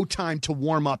room, no time to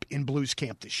warm up in Blues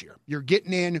camp this year. You're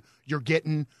getting in, you're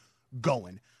getting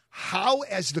going. How,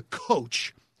 as the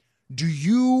coach, do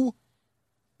you,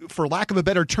 for lack of a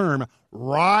better term,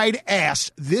 ride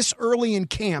ass this early in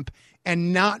camp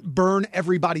and not burn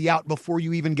everybody out before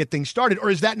you even get things started? Or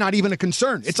is that not even a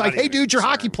concern? It's like, hey, dude, you're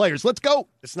hockey players. Let's go.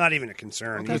 It's not even a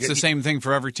concern. It's the same thing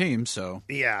for every team. So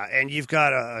yeah, and you've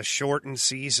got a shortened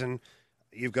season.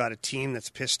 You've got a team that's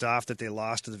pissed off that they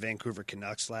lost to the Vancouver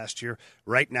Canucks last year.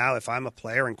 Right now, if I'm a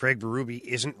player and Craig Berube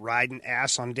isn't riding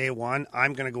ass on day one,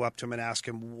 I'm going to go up to him and ask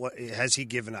him, what has he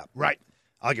given up? Right.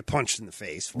 I'll get punched in the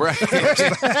face. Right.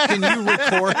 Can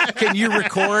you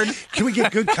record? Can we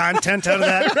get good content out of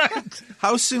that? Right.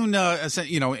 How soon,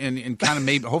 and kind of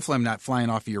maybe, hopefully I'm not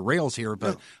flying off of your rails here,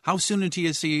 but how soon do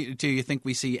you think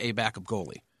we see a backup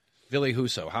goalie? Ville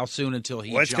Husso, how soon until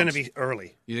he Well, it's jumps? going to be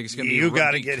early. You think it's going to be You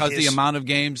got to get because his, the amount of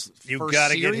games you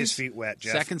got to get his feet wet,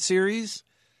 Jeff. Second series?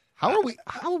 How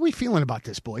are we feeling about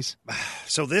this, boys?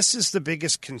 So this is the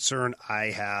biggest concern I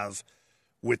have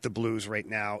with the Blues right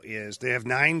now is they have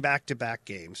 9 back-to-back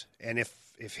games, and if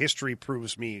history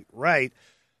proves me right,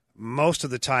 most of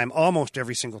the time, almost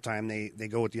every single time, they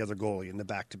go with the other goalie in the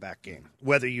back-to-back game.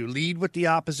 Whether you lead with the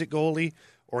opposite goalie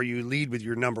or you lead with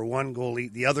your number one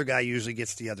goalie, the other guy usually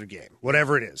gets the other game,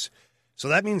 whatever it is. So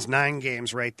that means 9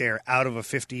 games right there out of a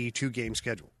 52-game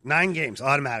schedule. 9 games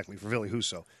automatically for Ville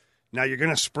Husso. Now you're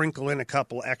going to sprinkle in a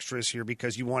couple extras here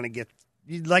because you'd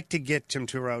like to get him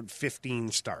to around 15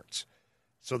 starts,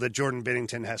 so that Jordan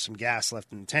Binnington has some gas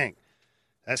left in the tank.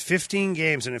 That's 15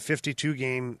 games in a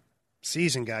 52-game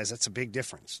season, guys. That's a big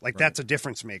difference. That's a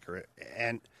difference maker.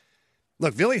 And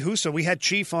look, Ville Husso, we had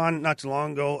Chief on not too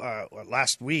long ago,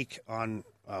 last week on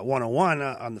 101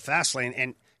 on the Fast Lane,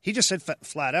 and he just said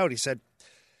flat out, he said,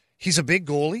 he's a big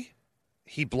goalie,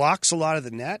 he blocks a lot of the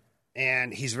net,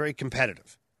 and he's very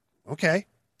competitive. Okay.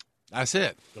 That's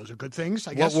it. Those are good things,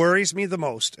 I guess. What worries me the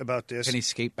most about this... Can he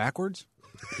skate backwards?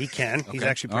 He can. Okay. He's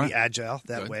actually pretty agile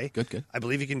that way. Good. I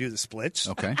believe he can do the splits.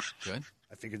 Okay, good.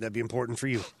 I figured that'd be important for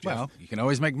you, Jeff. Well, you can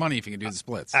always make money if you can do the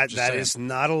splits. That is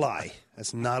not a lie.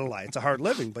 That's not a lie. It's a hard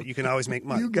living, but you can always make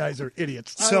money. You guys are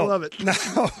idiots. I So, love it.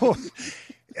 Now,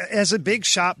 as a big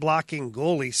shot blocking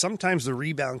goalie, sometimes the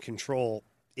rebound control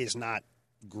is not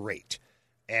great.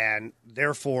 And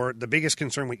therefore, the biggest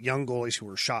concern with young goalies who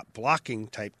are shot blocking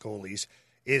type goalies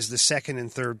is the second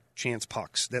and third chance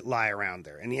pucks that lie around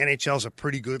there. And the NHL is a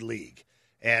pretty good league.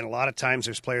 And a lot of times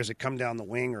there's players that come down the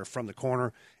wing or from the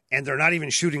corner, and they're not even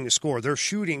shooting to score. They're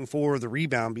shooting for the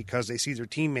rebound because they see their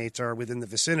teammates are within the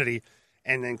vicinity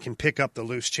and then can pick up the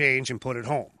loose change and put it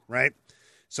home, right?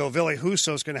 So Ville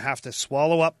Husso is going to have to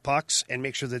swallow up pucks and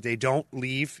make sure that they don't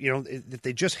leave. If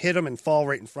they just hit him and fall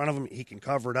right in front of him, he can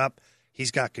cover it up.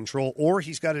 He's got control. Or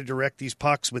he's got to direct these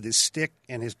pucks with his stick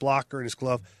and his blocker and his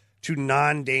glove to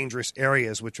non-dangerous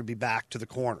areas, which would be back to the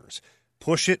corners.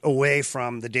 Push it away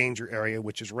from the danger area,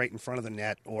 which is right in front of the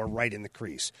net or right in the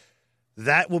crease.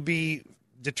 That will be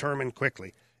determined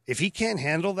quickly. If he can't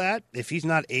handle that, if he's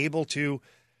not able to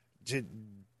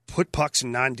put pucks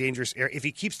in non-dangerous areas, if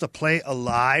he keeps the play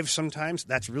alive sometimes,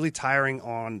 that's really tiring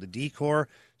on the D-core.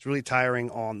 It's really tiring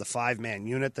on the 5-man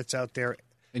unit that's out there.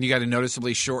 And you got a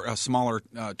noticeably smaller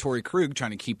Torrey Krug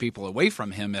trying to keep people away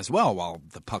from him as well while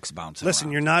the puck's bouncing Listen,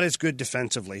 around. You're not as good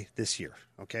defensively this year,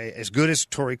 okay? As good as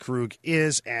Torrey Krug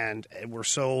is, and we're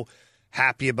so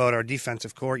happy about our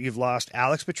defensive core. You've lost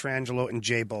Alex Pietrangelo and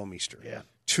Jay Bouwmeester. Yeah.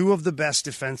 Two of the best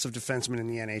defensive defensemen in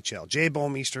the NHL. Jay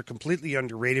Bouwmeester, completely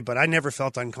underrated, but I never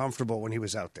felt uncomfortable when he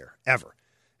was out there, ever.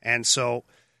 And so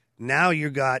now you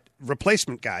got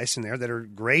replacement guys in there that are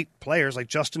great players, like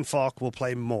Justin Falk will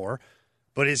play more,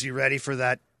 but is he ready for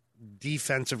that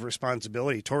defensive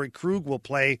responsibility? Torrey Krug will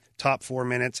play top 4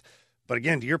 minutes, but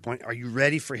again, to your point, are you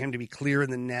ready for him to be clear in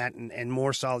the net and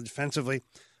more solid defensively?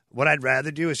 What I'd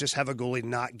rather do is just have a goalie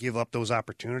not give up those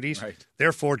opportunities. Right.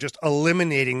 Therefore, just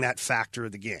eliminating that factor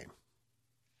of the game.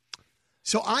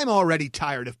 So I'm already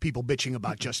tired of people bitching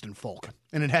about Justin Falk,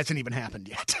 and it hasn't even happened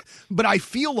yet. But I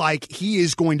feel like he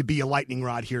is going to be a lightning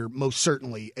rod here, most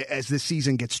certainly, as this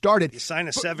season gets started. You sign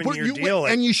a 7-year deal.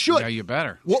 And you should. Yeah, you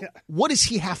better. What does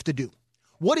he have to do?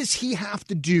 What does he have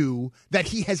to do that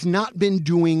he has not been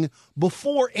doing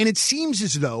before? And it seems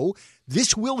as though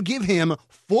this will give him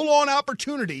full-on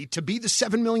opportunity to be the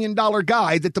 $7 million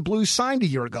guy that the Blues signed a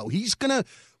year ago. He's going to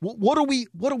 – what are we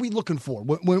looking for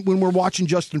when we're watching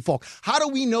Justin Falk? How do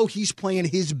we know he's playing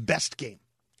his best game?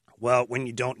 Well, when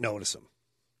you don't notice him.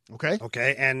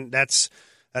 Okay, and that's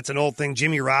an old thing.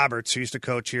 Jimmy Roberts, who used to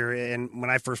coach here, and when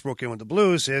I first broke in with the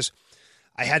Blues, is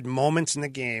I had moments in the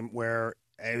game where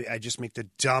I just make the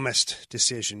dumbest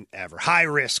decision ever.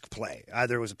 High-risk play.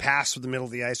 Either it was a pass through the middle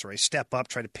of the ice or I step up,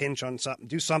 try to pinch on something,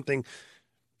 do something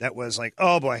that was like,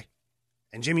 oh, boy.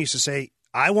 And Jimmy used to say,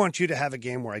 I want you to have a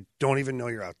game where I don't even know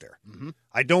you're out there. Mm-hmm.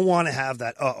 I don't want to have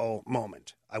that uh-oh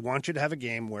moment. I want you to have a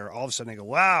game where all of a sudden I go,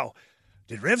 wow,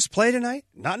 did Rivs play tonight?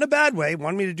 Not in a bad way.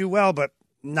 Wanted me to do well, but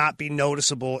not be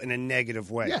noticeable in a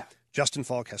negative way. Yeah. Justin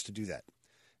Falk has to do that.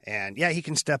 And, yeah, he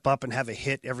can step up and have a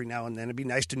hit every now and then. It'd be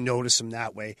nice to notice him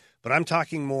that way. But I'm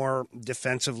talking more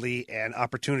defensively and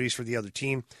opportunities for the other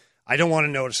team. I don't want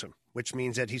to notice him, which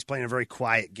means that he's playing a very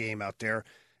quiet game out there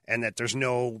and that there's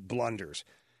no blunders.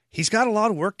 He's got a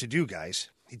lot of work to do, guys.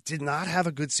 He did not have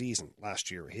a good season last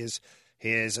year.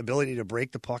 His ability to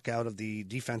break the puck out of the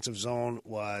defensive zone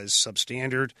was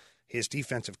substandard. His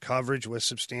defensive coverage was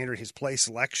substandard. His play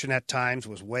selection at times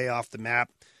was way off the map.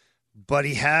 But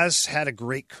he has had a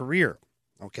great career,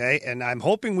 okay? And I'm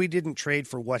hoping we didn't trade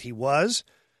for what he was.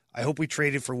 I hope we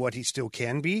traded for what he still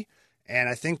can be. And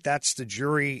I think that's the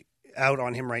jury out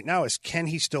on him right now is can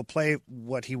he still play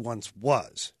what he once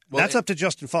was? Well, that's up to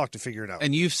Justin Falk to figure it out.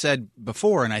 And you've said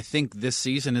before, and I think this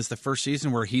season is the first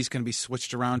season where he's going to be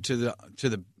switched around to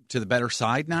the better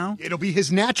side now. It'll be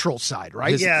his natural side,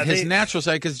 right? His natural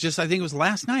side, because just I think it was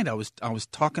last night I was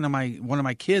talking to one of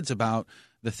my kids about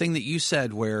the thing that you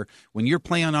said, where when you're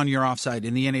playing on your offside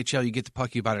in the NHL, you get the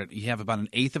puck, you have about an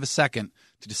eighth of a second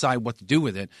to decide what to do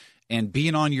with it, and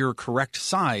being on your correct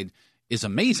side is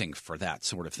amazing for that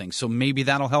sort of thing. So maybe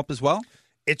that'll help as well.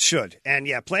 It should. And,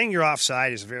 yeah, playing your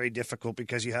offside is very difficult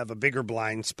because you have a bigger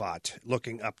blind spot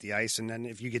looking up the ice. And then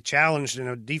if you get challenged in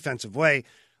a defensive way,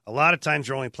 a lot of times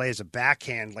your only play is a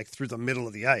backhand, like through the middle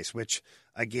of the ice, which,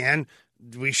 again,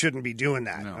 we shouldn't be doing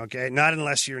that, okay? Not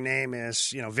unless your name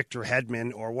is, Victor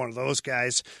Hedman or one of those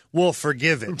guys. We'll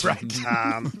forgive it. Right.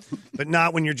 But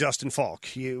not when you're Justin Falk.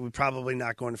 We're probably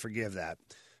not going to forgive that.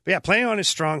 But, yeah, playing on his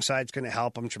strong side is going to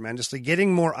help him tremendously.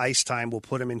 Getting more ice time will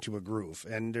put him into a groove.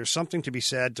 And there's something to be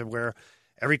said to where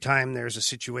every time there's a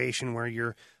situation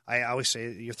where I always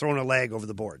say you're throwing a leg over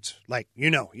the boards. Like, you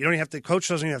don't even have to, coach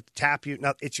doesn't even have to tap you.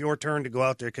 No, it's your turn to go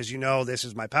out there because this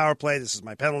is my power play, this is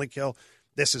my penalty kill,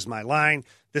 this is my line,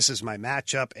 this is my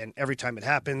matchup, and every time it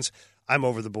happens, I'm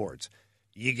over the boards.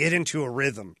 You get into a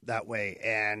rhythm that way,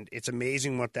 and it's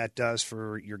amazing what that does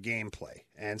for your gameplay.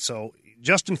 And so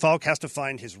Justin Falk has to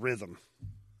find his rhythm.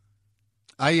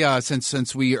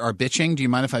 Since we are bitching, do you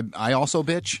mind if I also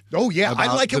bitch? Oh yeah,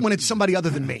 I like it when it's somebody other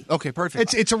than me. Okay,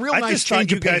 perfect. It's a real I nice just thought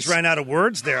change you of pace. guys ran out of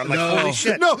words there. I'm like, holy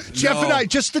shit. No, Jeff and I,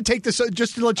 just to take this,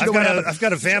 just to let you know what happened. I've got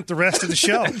to vamp the rest of the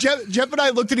show. Jeff and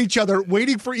I looked at each other,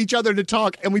 waiting for each other to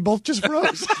talk, and we both just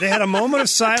froze. They had a moment of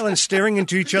silence staring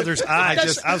into each other's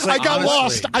eyes. I was like, I got honestly,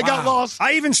 lost. I got lost.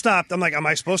 I even stopped. I'm like, am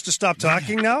I supposed to stop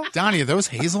talking now? Donnie, are those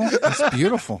hazel? That's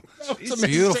beautiful. It's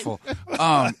beautiful.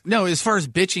 No, as far as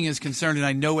bitching is concerned, and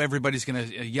I know everybody's going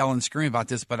to yell and scream about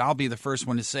this, but I'll be the first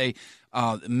one to say,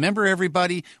 remember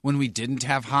everybody when we didn't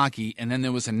have hockey and then it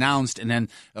was announced and then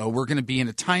we're going to be in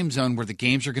a time zone where the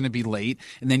games are going to be late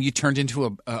and then you turned into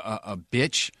a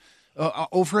bitch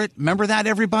over it. Remember that,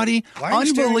 everybody? Why are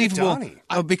you staring at Donnie?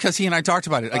 Because he and I talked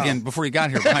about it again before you got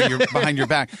here behind your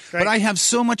back. Right. But I have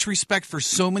so much respect for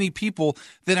so many people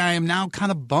that I am now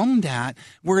kind of bummed at,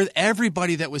 where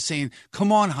everybody that was saying,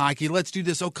 come on, hockey, let's do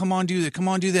this. Oh, come on, do that. Come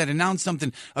on, do that. Announce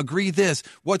something. Agree this.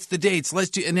 What's the dates? Let's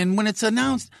do. And then when it's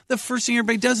announced, the first thing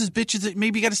everybody does is bitches that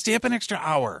maybe you got to stay up an extra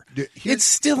hour. It's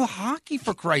still hockey,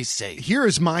 for Christ's sake. Here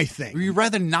is my thing. Would you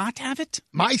rather not have it?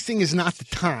 My thing is not the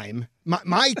time.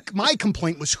 My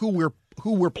complaint was who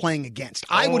we're playing against.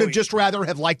 I would have just rather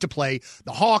have liked to play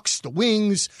the Hawks, the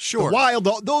Wings, the Wild,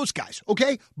 those guys.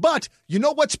 Okay, but you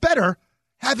know what's better?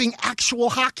 Having actual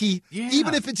hockey,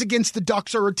 even if it's against the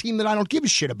Ducks or a team that I don't give a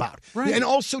shit about. Right. And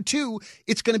also, too,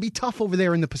 it's going to be tough over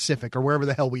there in the Pacific or wherever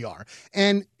the hell we are.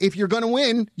 And if you're going to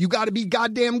win, you got to be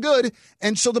goddamn good.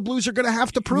 And so the Blues are going to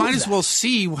have to prove Might as well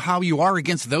see how you are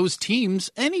against those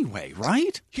teams anyway,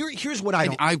 right? Here's what I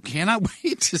don't... I cannot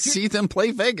wait to see them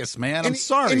play Vegas, man. I'm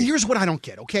sorry. And here's what I don't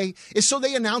get, okay? Is so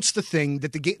they announced the thing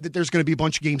that that there's going to be a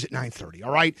bunch of games at 9:30,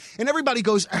 all right? And everybody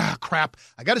goes, crap,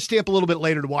 I got to stay up a little bit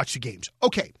later to watch the games.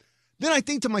 Okay. Then I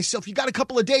think to myself, you got a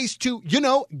couple of days to,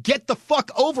 get the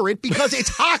fuck over it because it's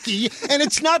hockey and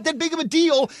it's not that big of a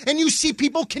deal. And you see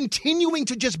people continuing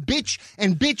to just bitch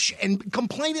and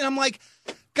complain. And I'm like,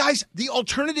 guys, the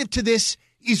alternative to this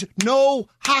is no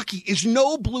hockey, is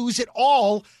no Blues at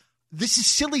all. This is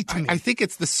silly to me. I think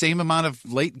it's the same amount of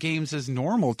late games as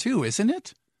normal, too, isn't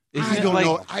it? I don't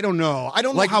know. I don't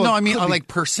know how. No, I mean, like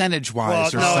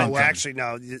percentage-wise or something. Actually,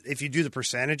 no. If you do the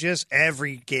percentages,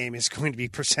 every game is going to be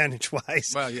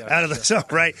percentage-wise out of the zone,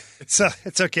 right? So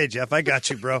it's okay, Jeff. I got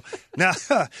you, bro. No,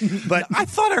 but I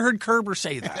thought I heard Kerber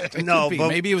say that.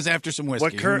 Maybe it was after some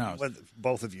whiskey. Who knows?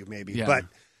 Both of you, maybe. Yeah. But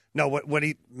no, what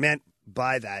he meant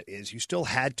by that is you still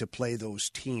had to play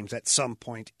those teams at some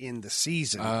point in the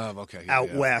season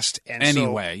out west. And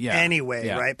anyway,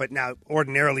 right? But now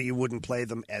ordinarily you wouldn't play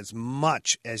them as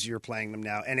much as you're playing them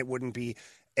now, and it wouldn't be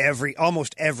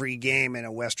almost every game in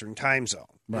a Western time zone.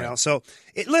 Right. So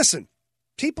listen,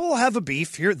 people have a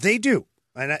beef here. They do.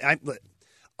 And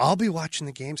I'll be watching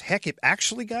the games. Heck,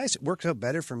 guys, it works out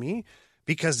better for me.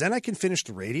 Because then I can finish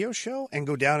the radio show and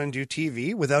go down and do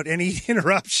TV without any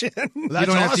interruption. You don't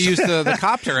have to use the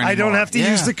copter anymore. I don't have to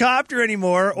use the copter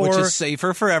anymore. Which is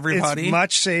safer for everybody. It's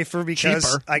much safer because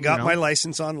cheaper, I got my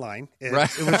license online. It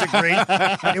was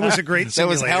a great simulator. That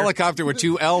was helicopter with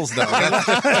 2 L's, though.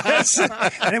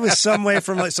 And it was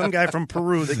some guy from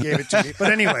Peru that gave it to me.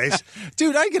 But anyways.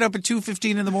 Dude, I get up at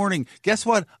 2:15 in the morning. Guess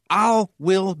what?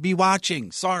 Will be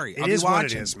watching. Sorry. I'll be watching. What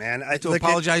it is, man. I have to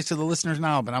apologize to the listeners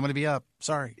now, but I'm going to be up.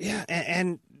 Sorry. Yeah,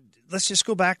 and let's just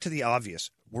go back to the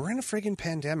obvious. We're in a friggin'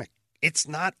 pandemic. It's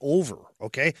not over,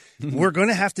 okay? We're going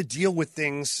to have to deal with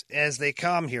things as they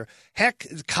come here. Heck,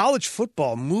 college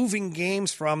football, moving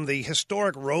games from the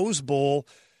historic Rose Bowl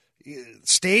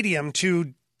stadium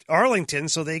to Arlington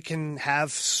so they can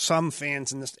have some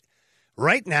fans in this.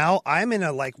 Right now, I'm in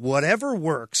a whatever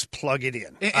works, plug it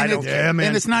in. I don't care.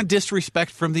 And it's not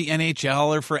disrespect from the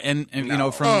NHL or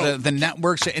from the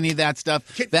networks or any of that stuff.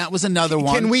 That was another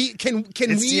one. Can we? It's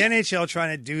the NHL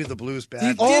trying to do the Blues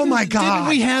bad. Oh my God!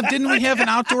 Didn't we have an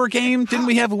outdoor game? Didn't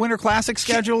we have a Winter Classic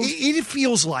scheduled? It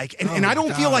feels like, and I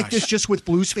don't feel like this just with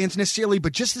Blues fans necessarily,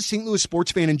 but just the St. Louis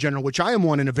sports fan in general, which I am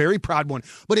one and a very proud one.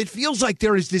 But it feels like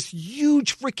there is this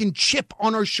huge freaking chip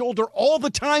on our shoulder all the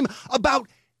time about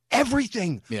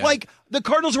everything. Yeah. Like the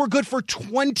Cardinals were good for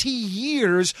 20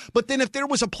 years, but then if there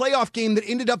was a playoff game that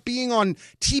ended up being on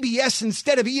TBS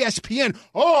instead of ESPN,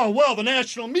 the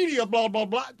national media, blah, blah,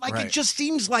 blah. It just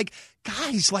seems like,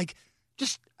 guys,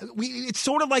 it's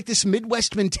sort of like this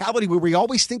Midwest mentality where we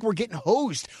always think we're getting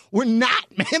hosed. We're not,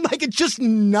 man. It's just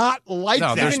not like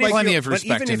that. There's plenty of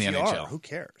respect in the NHL. Who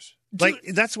cares?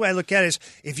 That's the way I look at it is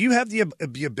if you have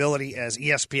the ability as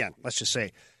ESPN, let's just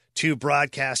say, to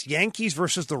broadcast Yankees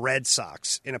versus the Red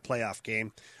Sox in a playoff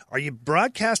game. Are you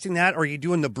broadcasting that, or are you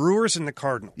doing the Brewers and the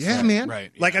Cardinals? Yeah, man.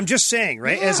 Right. I'm just saying,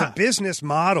 right? Yeah. As a business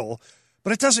model,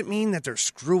 but it doesn't mean that they're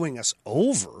screwing us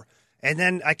over. And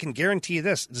then I can guarantee you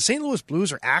this, the St. Louis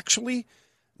Blues are actually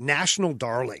national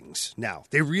darlings now.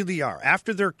 They really are.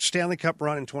 After their Stanley Cup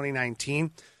run in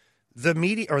 2019, the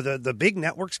media or the big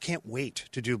networks can't wait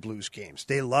to do Blues games.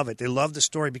 They love it. They love the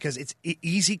story because it's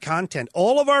easy content.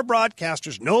 All of our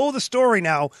broadcasters know the story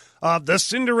now of the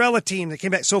Cinderella team that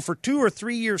came back. So for 2 or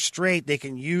 3 years straight, they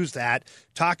can use that,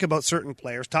 talk about certain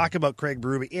players, talk about Craig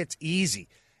Berube. It's easy.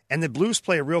 And the Blues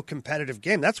play a real competitive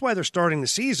game. That's why they're starting the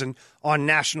season on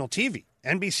national TV.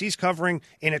 NBC's covering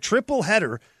in a triple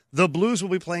header. The Blues will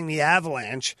be playing the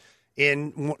Avalanche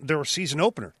in their season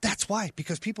opener. That's why,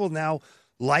 because people now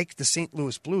like the St.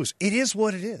 Louis Blues. It is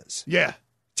what it is. Yeah.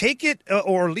 Take it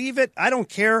or leave it. I don't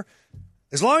care.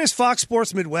 As long as Fox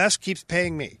Sports Midwest keeps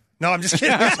paying me. No, I'm just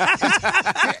kidding.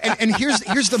 and here's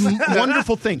the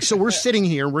wonderful thing. So we're sitting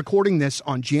here recording this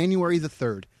on January the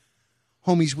 3rd.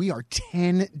 Homies, we are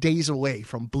 10 days away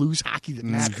from Blues hockey that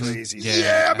matters. Crazy.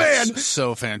 Yeah, man.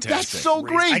 So fantastic. That's so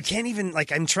great. I can't even,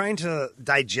 I'm trying to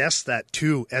digest that,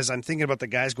 too, as I'm thinking about the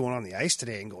guys going on the ice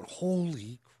today and going,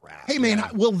 holy crap. Hey, man,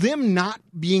 will them not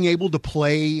being able to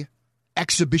play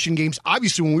exhibition games?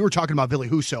 Obviously, when we were talking about Ville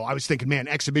Husso, I was thinking, man,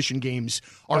 exhibition games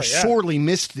are sorely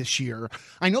missed this year.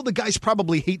 I know the guys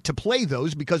probably hate to play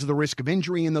those because of the risk of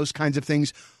injury and those kinds of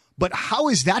things. But how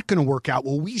is that going to work out?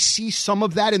 Will we see some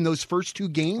of that in those first 2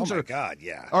 games? Oh, my God,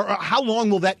 yeah. Or how long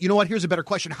will that – you know what? Here's a better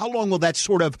question. How long will that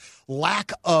sort of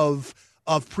lack of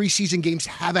preseason games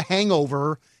have a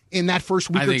hangover in that first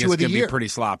week or 2 of the year? I think it's going to be pretty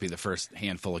sloppy the first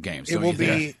handful of games. It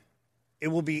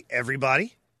will be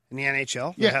everybody in the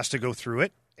NHL that has to go through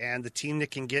it. And the team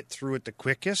that can get through it the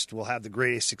quickest will have the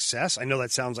greatest success. I know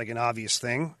that sounds like an obvious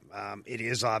thing. It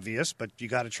is obvious, but you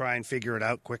got to try and figure it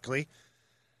out quickly.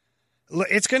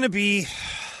 It's going to be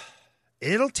 –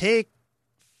 it'll take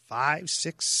 5,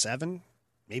 6, 7,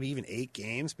 maybe even 8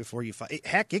 games before you –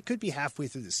 heck, it could be halfway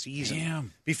through the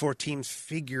season before teams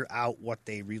figure out what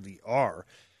they really are.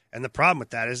 And the problem with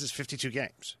that is it's 52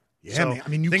 games. Yeah, so man. I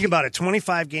mean, think about it.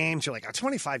 25 games, you're like,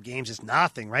 25 games is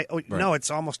nothing, right? Oh, no,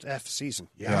 it's almost half the season.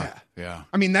 Yeah. Yeah.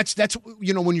 I mean, that's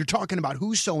when you're talking about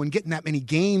Husso and getting that many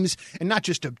games, and not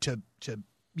just to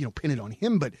pin it on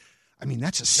him, but – I mean,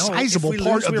 that's a sizable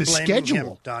part of the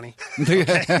schedule. Him, Donnie.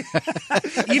 Okay?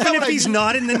 Even if he's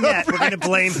not in the net, we're going to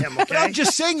blame him, okay? But I'm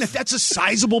just saying that's a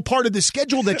sizable part of the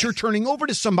schedule that you're turning over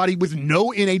to somebody with no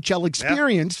NHL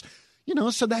experience.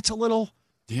 So that's a little...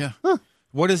 Yeah. Huh.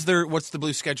 What's the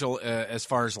Blues schedule as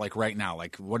far as right now?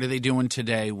 What are they doing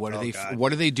today? What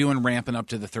are they doing ramping up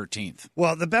to the 13th?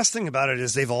 Well, the best thing about it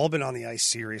is they've all been on the ice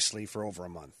seriously for over a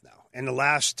month now. In the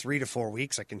last 3 to 4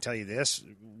 weeks, I can tell you this,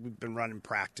 we've been running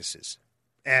practices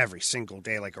every single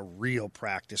day, like a real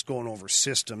practice, going over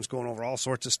systems, going over all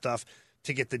sorts of stuff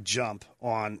to get the jump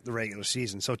on the regular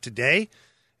season. So today,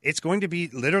 it's going to be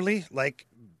literally like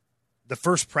the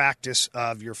first practice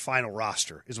of your final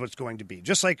roster is what it's going to be.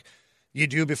 Just like you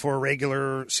do before a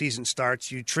regular season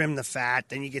starts, you trim the fat,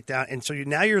 then you get down. And so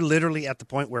now you're literally at the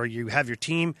point where you have your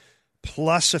team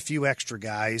plus a few extra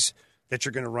guys that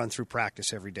you're going to run through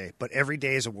practice every day. But every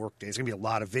day is a work day. There's going to be a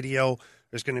lot of video.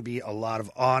 There's going to be a lot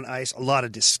of on ice, a lot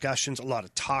of discussions, a lot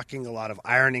of talking, a lot of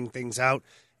ironing things out,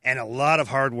 and a lot of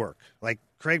hard work. Like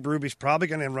Craig Berube's probably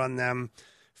going to run them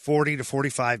 40 to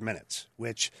 45 minutes,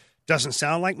 which doesn't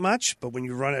sound like much, but when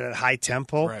you run it at high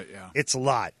tempo, it's a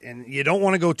lot. And you don't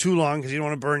want to go too long because you don't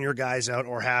want to burn your guys out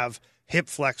or have hip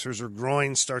flexors or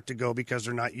groins start to go because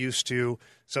they're not used to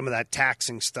some of that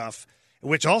taxing stuff.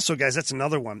 Which also, guys, that's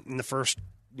another one. In the first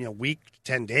week,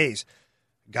 10 days,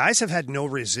 guys have had no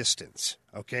resistance,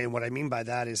 okay? And what I mean by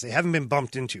that is they haven't been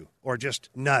bumped into or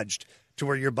just nudged to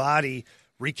where your body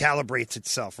recalibrates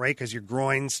itself, right? Because your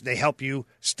groins, they help you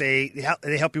they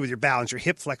help you with your balance. Your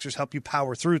hip flexors help you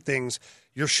power through things.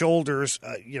 Your shoulders,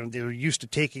 they're used to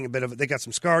taking a bit of it. They got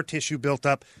some scar tissue built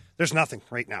up. There's nothing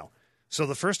right now. So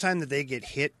the first time that they get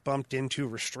hit, bumped into,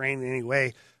 restrained in any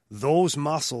way, those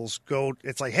muscles go,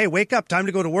 it's like, hey, wake up, time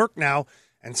to go to work now.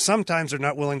 And sometimes they're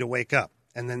not willing to wake up.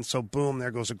 And then so boom, there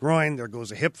goes a groin, there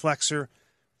goes a hip flexor.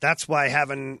 That's why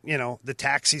having, the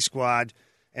taxi squad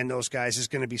and those guys is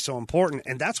going to be so important.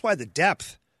 And that's why the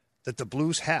depth that the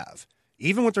Blues have,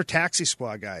 even with their taxi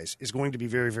squad guys, is going to be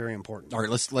very, very important. All right,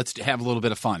 let's have a little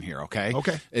bit of fun here, okay?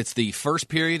 Okay. It's the first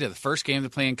period of the first game they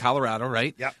play in Colorado,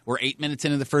 right? Yep. We're 8 minutes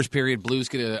into the first period. Blues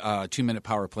get a 2-minute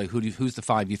power play. Who's the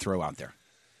 5 you throw out there?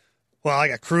 Well, I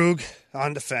got Krug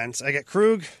on defense. I got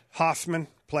Krug, Hoffman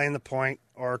playing the point,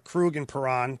 or Krug and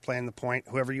Perron playing the point,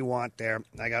 whoever you want there.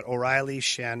 I got O'Reilly,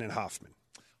 Shen, and Hoffman.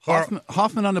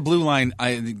 Hoffman on the blue line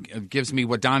gives me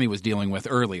what Donnie was dealing with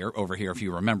earlier over here, if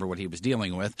you remember what he was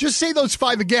dealing with. Just say those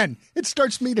 5 again. It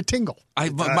starts me to tingle.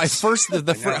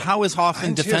 How is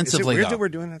Hoffman defensively, Is it weird though? that we're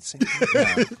doing that same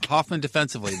Hoffman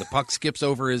defensively, the puck skips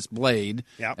over his blade,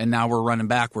 and now we're running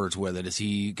backwards with it. Is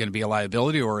he going to be a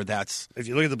liability, or that's... If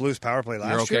you look at the Blues power play last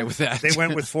year, you're okay with that? They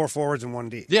went with 4 forwards and 1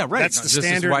 D. Yeah, right. That's the this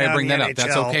standard. is why now I bring in that the up.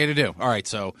 That's NHL. okay to do. All right,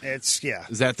 so Is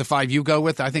that the 5 you go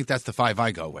with? I think that's the 5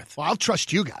 I go with. Well, I'll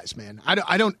trust you guys, man.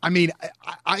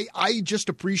 I just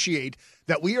appreciate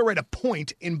that we are at a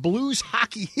point in Blues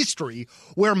hockey history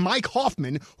where Mike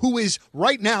Hoffman, who is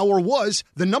right now or was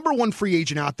the number 1 free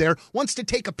agent out there, wants to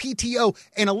take a PTO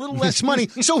and a little less money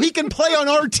so he can play on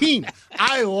our team.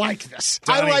 I like this.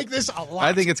 Donnie, I like this a lot.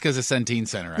 I think it's because of Centene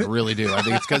Center. I really do. I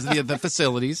think it's because of the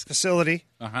facilities.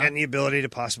 And the ability to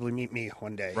possibly meet me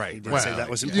one day. Right. He did say that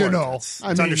was important. You know, it's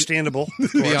understandable.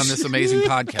 Of Be course. on this amazing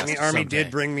podcast. The Army someday.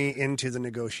 did bring me into the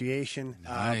negotiation.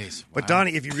 Nice. But Wow.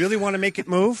 Donnie, if you really want to make it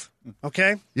move,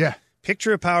 okay? Yeah.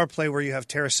 Picture a power play where you have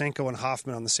Tarasenko and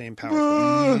Hoffman on the same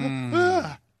power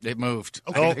play. It moved.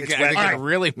 Oh, I think it's wet. it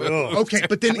really moved. Oh. Okay,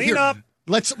 but then Clean here, up.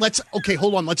 let's okay,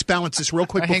 hold on. Let's balance this real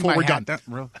quick I hang before my we're hat done.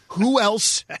 down, Who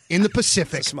else in the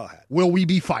Pacific It's a small hat. will we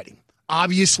be fighting?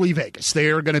 Obviously, Vegas. They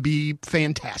are going to be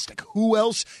fantastic. Who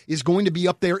else is going to be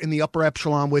up there in the upper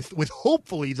echelon with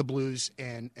hopefully the Blues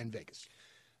and Vegas?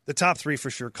 The top 3 for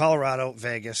sure, Colorado,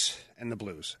 Vegas, and the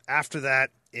Blues. After that,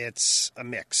 it's a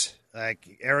mix.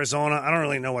 Like Arizona, I don't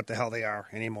really know what the hell they are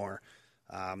anymore.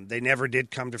 They never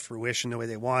did come to fruition the way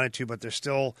they wanted to, but they're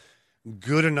still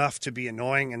good enough to be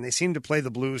annoying, and they seem to play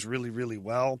the Blues really, really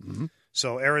well. Mm-hmm.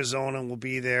 So Arizona will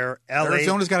be there. LA,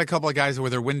 Arizona's got a couple of guys where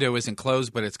their window isn't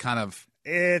closed, but it's kind of...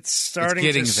 It's starting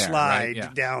getting to there, slide right? Yeah.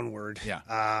 downward. Yeah.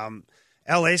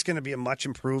 LA's going to be a much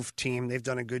improved team. They've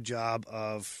done a good job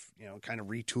of, kind of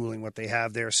retooling what they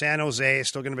have there. San Jose is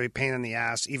still going to be a pain in the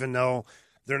ass, even though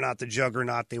they're not the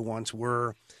juggernaut they once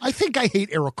were. I think I hate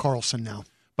Erik Karlsson now.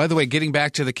 By the way, getting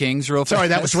back to the Kings real fast. Sorry,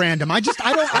 that was random. I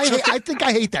think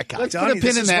I hate that guy. Let's Donnie, put a pin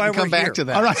this in is that why and come we're back here. to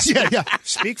that. All right, yeah.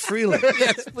 Speak freely.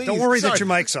 Yes, please. Don't worry Sorry. that your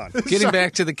mic's on. Getting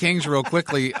back to the Kings real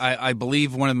quickly, I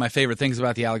believe one of my favorite things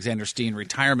about the Alexander Steen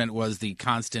retirement was the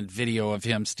constant video of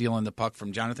him stealing the puck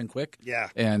from Jonathan Quick. Yeah.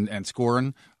 And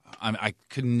scoring. I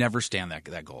could never stand that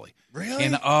goalie. Really?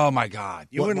 And oh my God.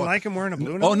 You wouldn't like him wearing a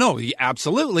blue Oh nose? no,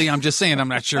 absolutely. I'm just saying I'm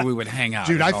not sure we would hang out.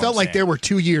 Dude, is I all felt I'm like saying. there were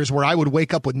 2 years where I would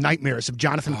wake up with nightmares of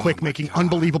Jonathan Quick making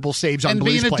unbelievable saves on and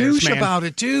Blues being a players, douche man. about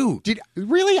it too. Did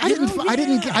really? I didn't I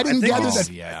think gather it's-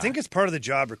 that. Yeah. I think it's part of the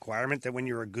job requirement that when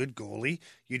you're a good goalie,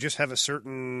 you just have a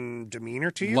certain demeanor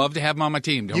to you. Love to have him on my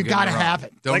team. Don't You get me gotta wrong. have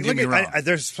it. Don't Like, get me look wrong. at,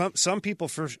 there's some people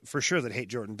for sure that hate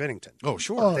Jordan Binnington. Oh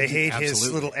sure. They hate his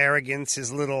Absolutely. little arrogance,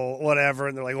 his little whatever,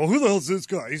 and they're like, "Well, who the hell's this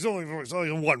guy? He's only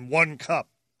won 1 cup."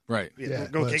 Right. Yeah,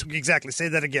 Okay, exactly. Say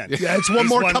that again. Yeah, it's one He's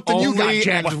more won cup than you got, Only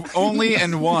Jack. only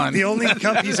and one. The only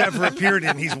cup he's ever appeared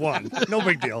in, he's won. No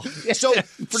big deal. So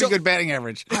Pretty good batting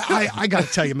average. I got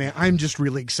to tell you, man, I'm just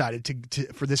really excited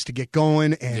for this to get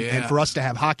going and for us to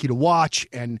have hockey to watch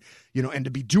and and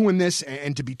to be doing this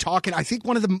and to be talking. I think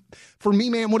one of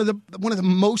the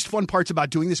most fun parts about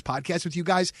doing this podcast with you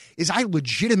guys is I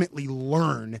legitimately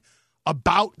learn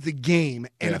about the game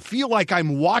and I feel like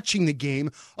I'm watching the game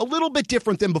a little bit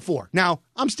different than before. Now,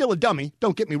 I'm still a dummy,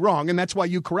 don't get me wrong, and that's why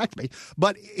you correct me,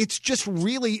 but it's just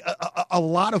really a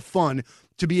lot of fun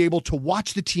to be able to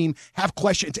watch the team, have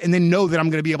questions, and then know that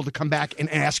I'm going to be able to come back and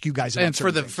ask you guys about And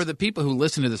certain things. for the people who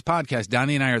listen to this podcast,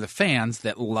 Donnie and I are the fans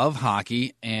that love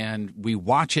hockey, and we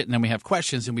watch it, and then we have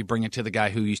questions, and we bring it to the guy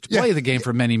who used to play the game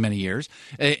for many, many years.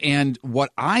 And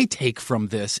what I take from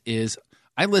this is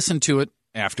I listen to it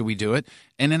after we do it,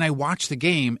 and then I watch the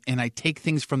game, and I take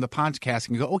things from the podcast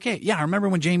and go, okay, yeah, I remember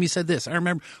when Jamie said this. I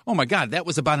remember, oh, my God, that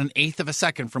was about an eighth of a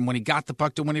second from when he got the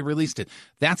puck to when he released it.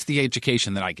 That's the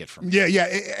education that I get from it. Yeah,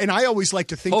 and I always like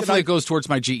to think Hopefully that it goes towards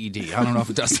my GED. I don't know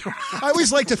if it does. I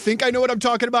always like to think I know what I'm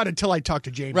talking about until I talk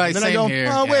to Jamie. Right, And then I same go, here.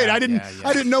 oh, wait, Yeah, I didn't yeah.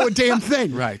 I didn't know a damn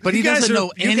thing. Right, but You he doesn't guys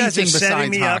know you guys anything are setting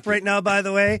besides me up hockey. right now, by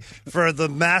the way, for the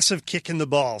massive kick in the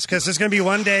balls. Because there's going to be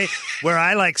one day where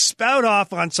I spout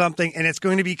off on something and it's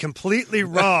going to be completely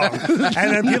wrong. And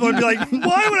then people will be like,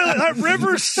 why would that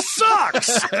river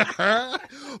sucks?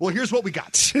 Well, here's what we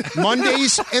got.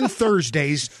 Mondays and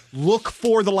Thursdays, look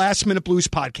for the Last Minute Blues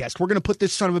podcast. We're going to put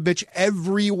this son of a bitch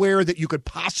everywhere that you could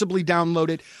possibly download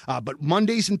it. But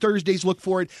Mondays and Thursdays, look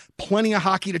for it. Plenty of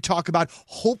hockey to talk about.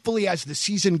 Hopefully, as the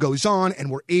season goes on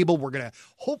and we're going to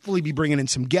hopefully be bringing in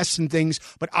some guests and things.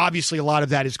 But obviously, a lot of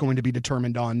that is going to be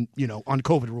determined on, on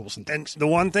COVID rules and things. And the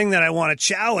one thing that I want to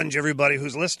challenge everybody everybody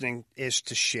who's listening is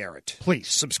to share it. Please.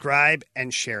 Subscribe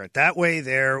and share it. That way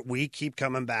we keep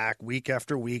coming back week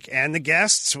after week. And the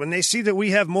guests, when they see that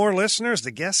we have more listeners,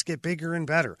 the guests get bigger and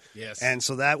better. Yes. And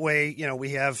so that way,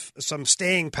 we have some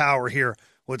staying power here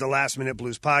with the Last Minute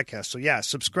Blues podcast. So, yeah,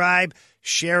 subscribe,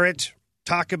 share it,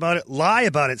 talk about it, lie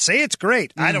about it, say it's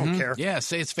great. I don't care. Yeah,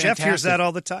 say it's fantastic. Jeff hears that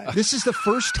all the time. This is the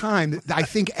first time, I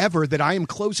think, ever that I am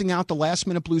closing out the Last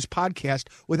Minute Blues podcast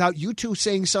without you two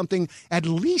saying something at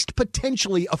least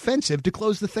potentially offensive to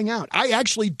close the thing out. I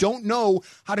actually don't know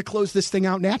how to close this thing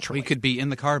out naturally. We could be in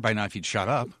the car by now if you'd shut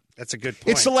up. That's a good point.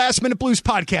 It's the Last Minute Blues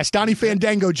podcast. Donnie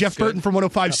Fandango, Jeff Burton from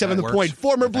 105.7 The Point,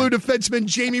 former Blue defenseman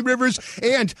Jamie Rivers,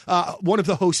 and one of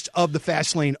the hosts of the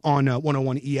Fast Lane on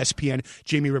 101 ESPN,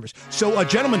 Jamie Rivers. So,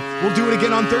 gentlemen, we'll do it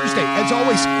again on Thursday. As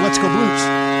always, let's go Blues.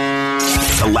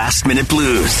 The Last Minute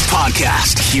Blues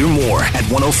podcast. Hear more at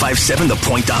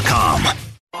 1057thepoint.com.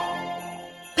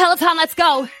 Peloton, let's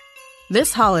go.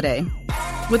 This holiday,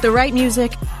 with the right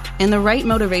music and the right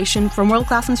motivation from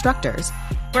world-class instructors,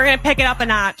 We're going to pick it up a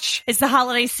notch. It's the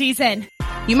holiday season.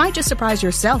 you might just surprise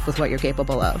yourself with what you're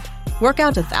capable of. Work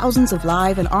out to thousands of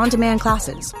live and on-demand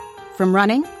classes, from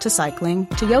running to cycling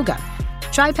to yoga.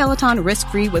 Try Peloton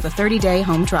risk-free with a 30-day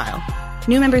home trial.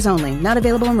 New members only, not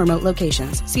available in remote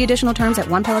locations. See additional terms at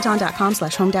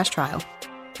onepeloton.com/home-trial.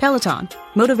 Peloton,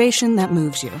 motivation that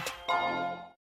moves you.